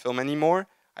watch the film anymore.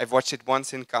 I've watched it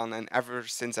once in Cannes, and ever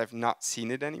since I've not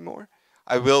seen it anymore.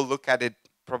 I will look at it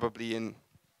probably in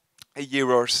a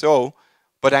year or so,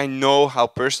 but I know how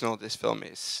personal this film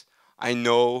is. I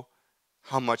know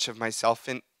how much of myself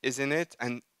is in it,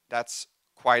 and that's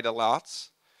quite a lot.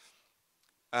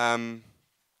 And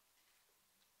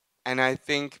I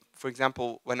think, for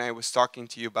example, when I was talking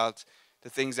to you about the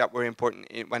things that were important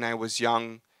when I was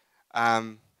young,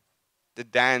 the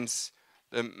dance,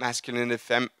 the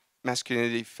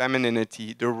masculinity,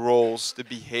 femininity, the roles, the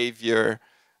behavior,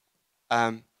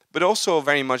 but also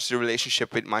very much the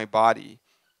relationship with my body.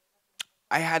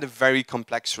 I had a very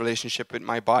complex relationship with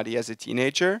my body as a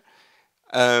teenager.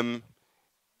 And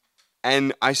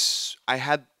I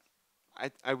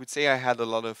would say I had a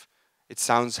lot of, it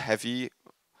sounds heavy,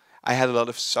 I had a lot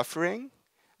of suffering,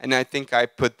 and I think I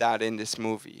put that in this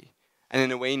movie. And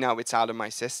in a way now it's out of my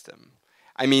system.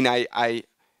 I mean,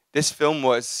 this film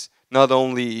was not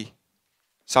only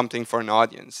something for an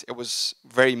audience, it was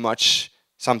very much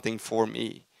something for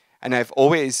me. And I've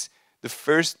always,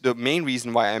 the main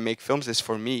reason why I make films is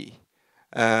for me,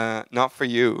 not for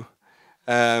you.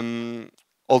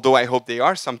 Although I hope they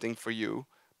are something for you,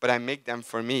 but I make them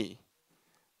for me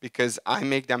because I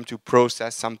make them to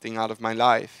process something out of my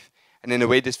life. And in a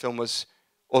way, this film was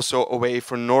also a way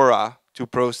for Nora to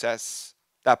process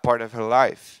that part of her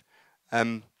life.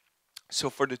 So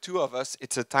for the two of us,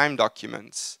 it's a time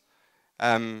document.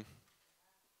 And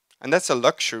that's a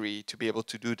luxury to be able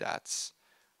to do that.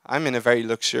 I'm in a very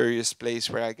luxurious place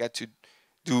where I get to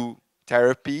do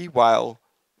therapy while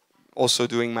also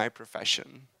doing my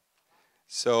profession.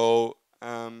 So,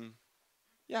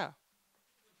 yeah.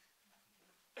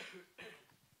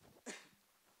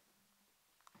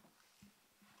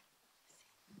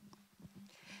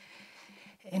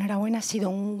 Enhorabuena, ha sido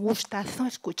un gustazo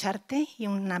escucharte y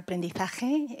un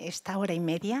aprendizaje esta hora y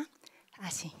media.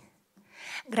 Así.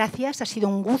 Gracias, ha sido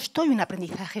un gusto y un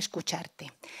aprendizaje escucharte.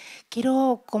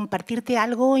 Quiero compartirte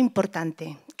algo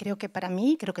importante, creo que para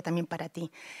mí, creo que también para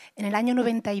ti. En el año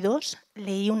 92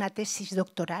 leí una tesis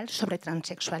doctoral sobre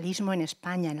transexualismo en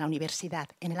España, en la universidad,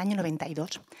 en el año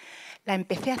 92. La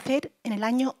empecé a hacer en el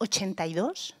año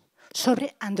 82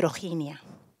 sobre androginia.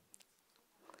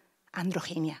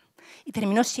 Y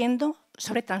terminó siendo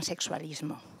sobre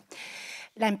transexualismo.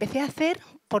 La empecé a hacer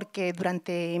porque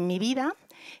durante mi vida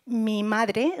mi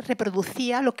madre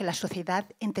reproducía lo que la sociedad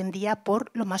entendía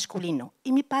por lo masculino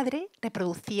y mi padre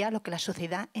reproducía lo que la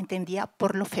sociedad entendía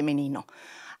por lo femenino,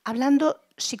 hablando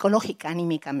psicológica,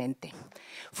 anímicamente.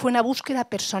 Fue una búsqueda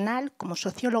personal como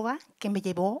socióloga que me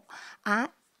llevó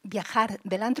a viajar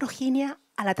de la androginia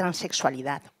a la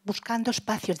transexualidad, buscando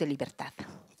espacios de libertad.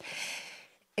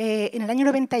 En el año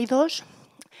 92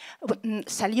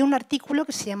 salió un artículo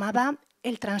que se llamaba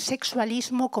El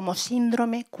transexualismo como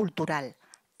síndrome cultural,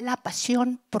 la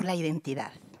pasión por la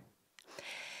identidad.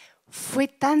 Fue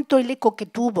tanto el eco que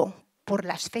tuvo por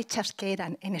las fechas que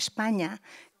eran en España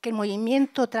que el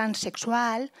movimiento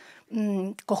transexual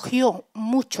cogió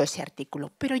mucho ese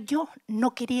artículo, pero yo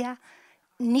no quería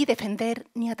ni defender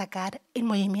ni atacar el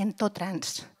movimiento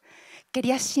trans.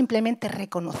 Quería simplemente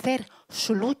reconocer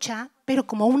su lucha, pero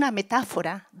como una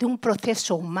metáfora de un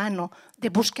proceso humano de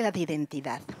búsqueda de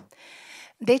identidad.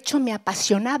 De hecho, me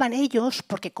apasionaban ellos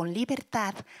porque con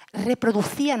libertad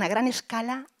reproducían a gran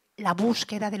escala la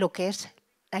búsqueda de lo que es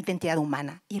la identidad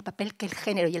humana y el papel que el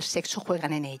género y el sexo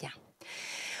juegan en ella.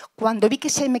 Cuando vi que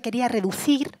se me quería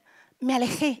reducir, me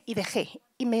alejé y dejé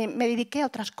y me dediqué a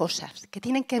otras cosas que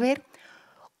tienen que ver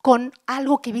con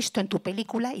algo que he visto en tu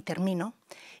película, y termino,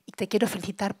 y te quiero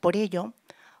felicitar por ello,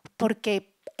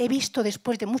 porque he visto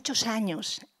después de muchos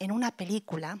años en una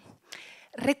película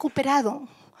recuperado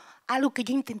algo que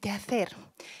yo intenté hacer,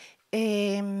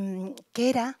 que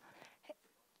era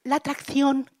la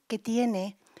atracción que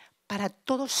tiene para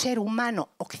todo ser humano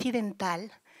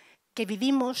occidental que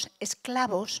vivimos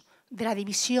esclavos de la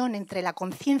división entre la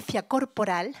conciencia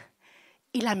corporal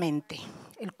y la mente,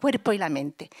 el cuerpo y la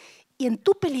mente. Y en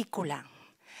tu película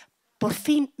por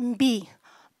fin vi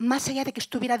más allá de que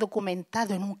estuviera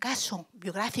documentado en un caso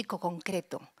biográfico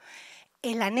concreto,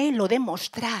 el anhelo de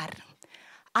mostrar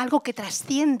algo que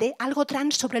trasciende, algo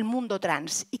trans sobre el mundo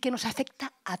trans y que nos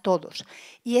afecta a todos.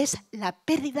 Y es la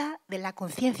pérdida de la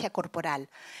conciencia corporal,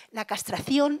 la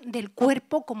castración del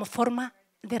cuerpo como forma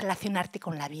de relacionarte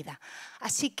con la vida.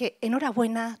 Así que,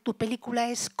 enhorabuena, tu película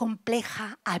es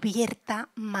compleja, abierta,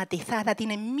 matizada,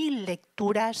 tiene 1000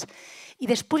 lecturas y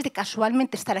después de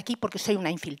casualmente estar aquí, porque soy una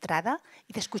infiltrada,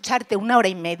 y de escucharte 1 hora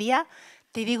y media,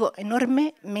 te digo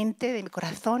enormemente de mi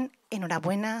corazón,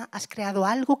 enhorabuena, has creado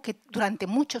algo que durante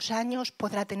muchos años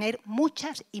podrá tener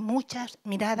muchas y muchas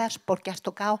miradas porque has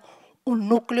tocado un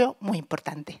núcleo muy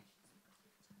importante.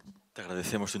 Te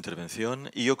agradecemos tu intervención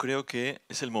y yo creo que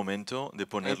es el momento de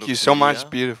poner Thank you so much,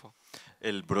 beautiful.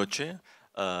 el broche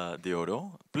de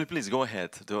oro. Please go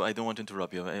ahead. I don't want to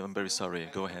interrupt you. I'm very sorry.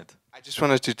 Go ahead. I just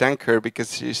wanted to thank her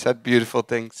because she said beautiful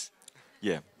things.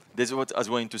 Yeah, that's what I was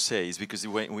going to say. Is because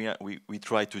we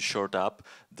try to short up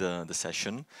the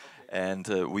session, and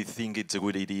we think it's a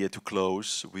good idea to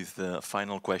close with the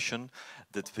final question.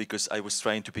 That because I was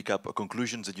trying to pick up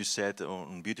conclusions that you said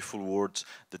on beautiful words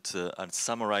that are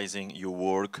summarizing your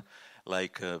work,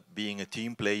 like being a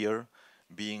team player,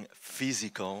 being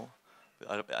physical.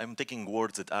 I'm taking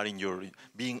words that are in your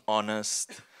being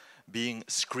honest. Being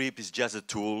script is just a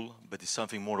tool, but it's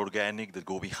something more organic that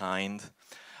go behind.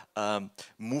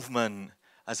 Movement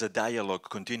as a dialogue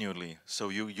continually. So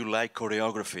you like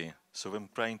choreography. So I'm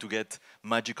trying to get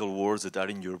magical words that are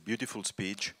in your beautiful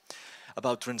speech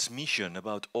about transmission,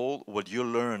 about all what you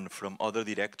learn from other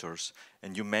directors.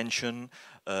 And you mentioned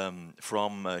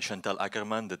from Chantal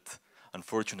Ackerman that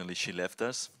unfortunately she left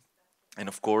us. And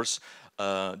of course,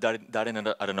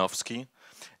 Darren Aronofsky.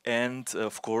 And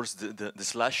of course, the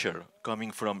slasher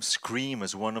coming from Scream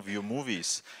as one of your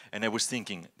movies. And I was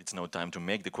thinking, it's no time to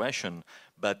make the question,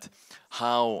 but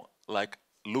how, like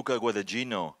Luca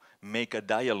Guadagnino, make a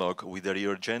dialogue with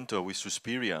Dario Argento, with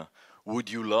Suspiria?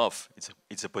 Would you love,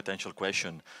 it's a potential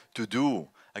question, to do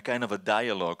a kind of a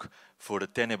dialogue for the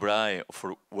Tenebrae,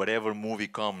 for whatever movie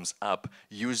comes up,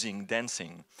 using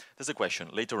dancing? That's a question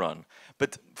later on.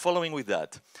 But following with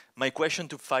that, my question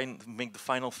to make the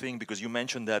final thing, because you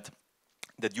mentioned that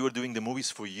you are doing the movies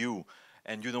for you,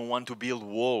 and you don't want to build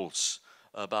walls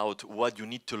about what you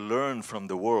need to learn from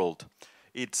the world.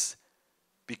 It's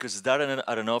because Darren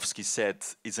Aronofsky said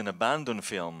it's an abandoned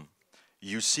film.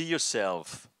 You see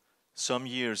yourself some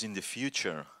years in the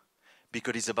future,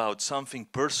 because it's about something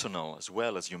personal as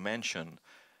well, as you mentioned,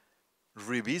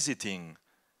 revisiting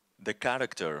the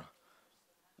character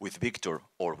with Victor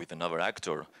or with another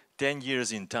actor 10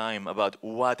 years in time about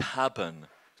what happened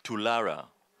to Lara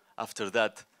after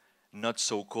that not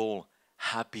so-called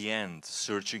happy end,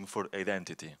 searching for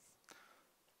identity.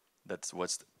 That's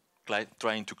what's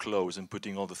trying to close and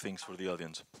putting all the things for the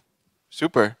audience.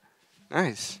 Super.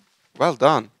 Nice. Well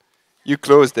done. You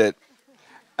closed it.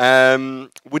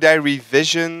 Would I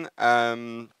revision?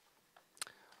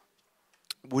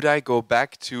 Would I go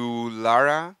back to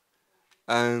Lara?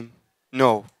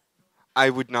 No, I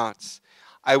would not.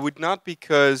 I would not,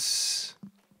 because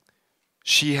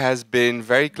she has been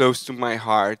very close to my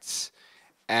heart,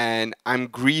 and I'm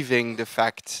grieving the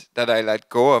fact that I let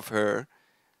go of her.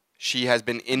 She has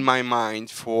been in my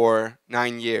mind for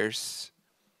 9 years,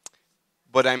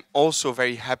 but I'm also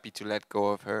very happy to let go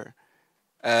of her.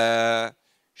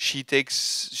 She's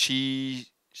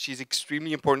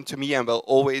extremely important to me and will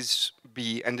always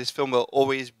be, and this film will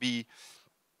always be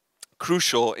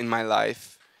crucial in my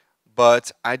life,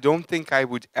 but I don't think I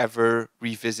would ever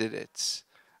revisit it.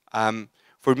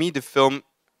 For me, the film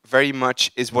very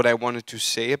much is what I wanted to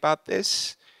say about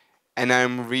this, and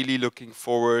I'm really looking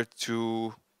forward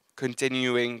to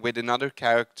continuing with another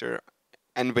character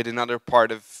and with another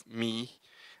part of me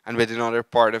and with another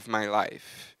part of my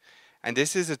life. And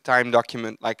this is a time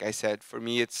document, like I said. For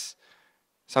me, it's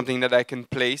something that I can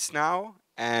place now,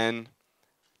 and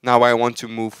now I want to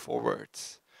move forward.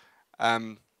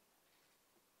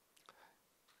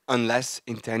 Unless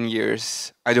in 10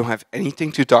 years I don't have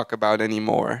anything to talk about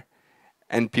anymore,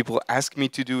 and people ask me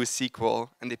to do a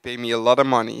sequel, and they pay me a lot of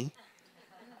money,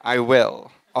 I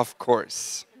will, of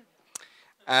course.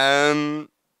 Then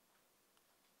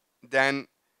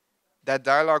that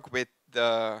dialogue with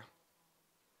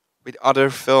other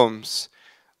films,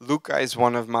 Luca is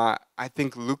one of my. I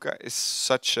think Luca is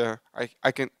such a.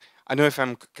 I don't know if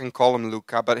I can call him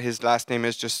Luca, but his last name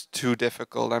is just too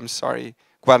difficult. I'm sorry.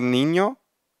 Guadagnino,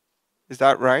 is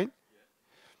that right?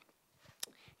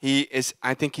 He is.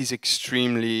 I think he's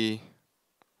extremely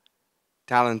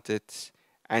talented,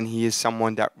 and he is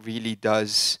someone that really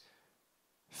does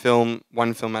film,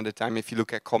 one film at a time. If you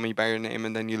look at Call Me By Your Name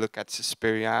and then you look at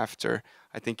Suspiria after,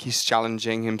 I think he's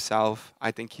challenging himself.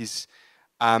 I think he's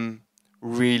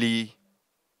really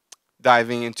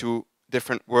diving into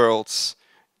different worlds,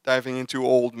 diving into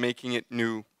old, making it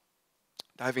new,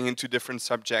 diving into different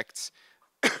subjects.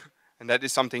 And that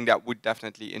is something that would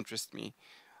definitely interest me.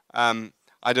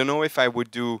 I don't know if I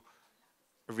would do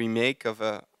a remake of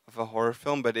a horror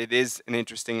film, but it is an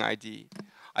interesting idea.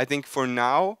 I think for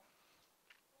now,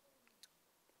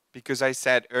 because I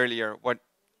said earlier,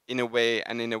 in a way,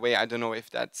 I don't know if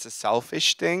that's a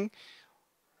selfish thing.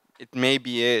 It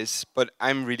maybe is, but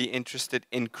I'm really interested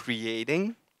in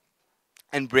creating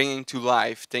and bringing to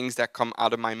life things that come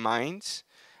out of my mind.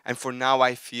 And for now,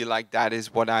 I feel like that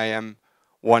is what I am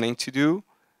wanting to do.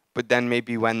 But then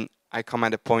maybe when I come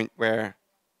at a point where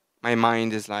my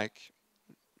mind is like,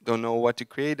 don't know what to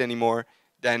create anymore,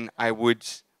 then I would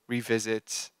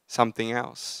revisit something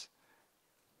else.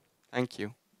 Thank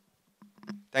you.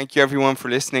 Thank you everyone for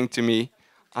listening to me.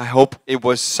 I hope it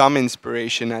was some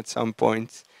inspiration at some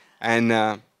point. And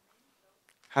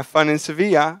have fun in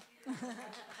Sevilla.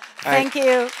 Thank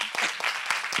you.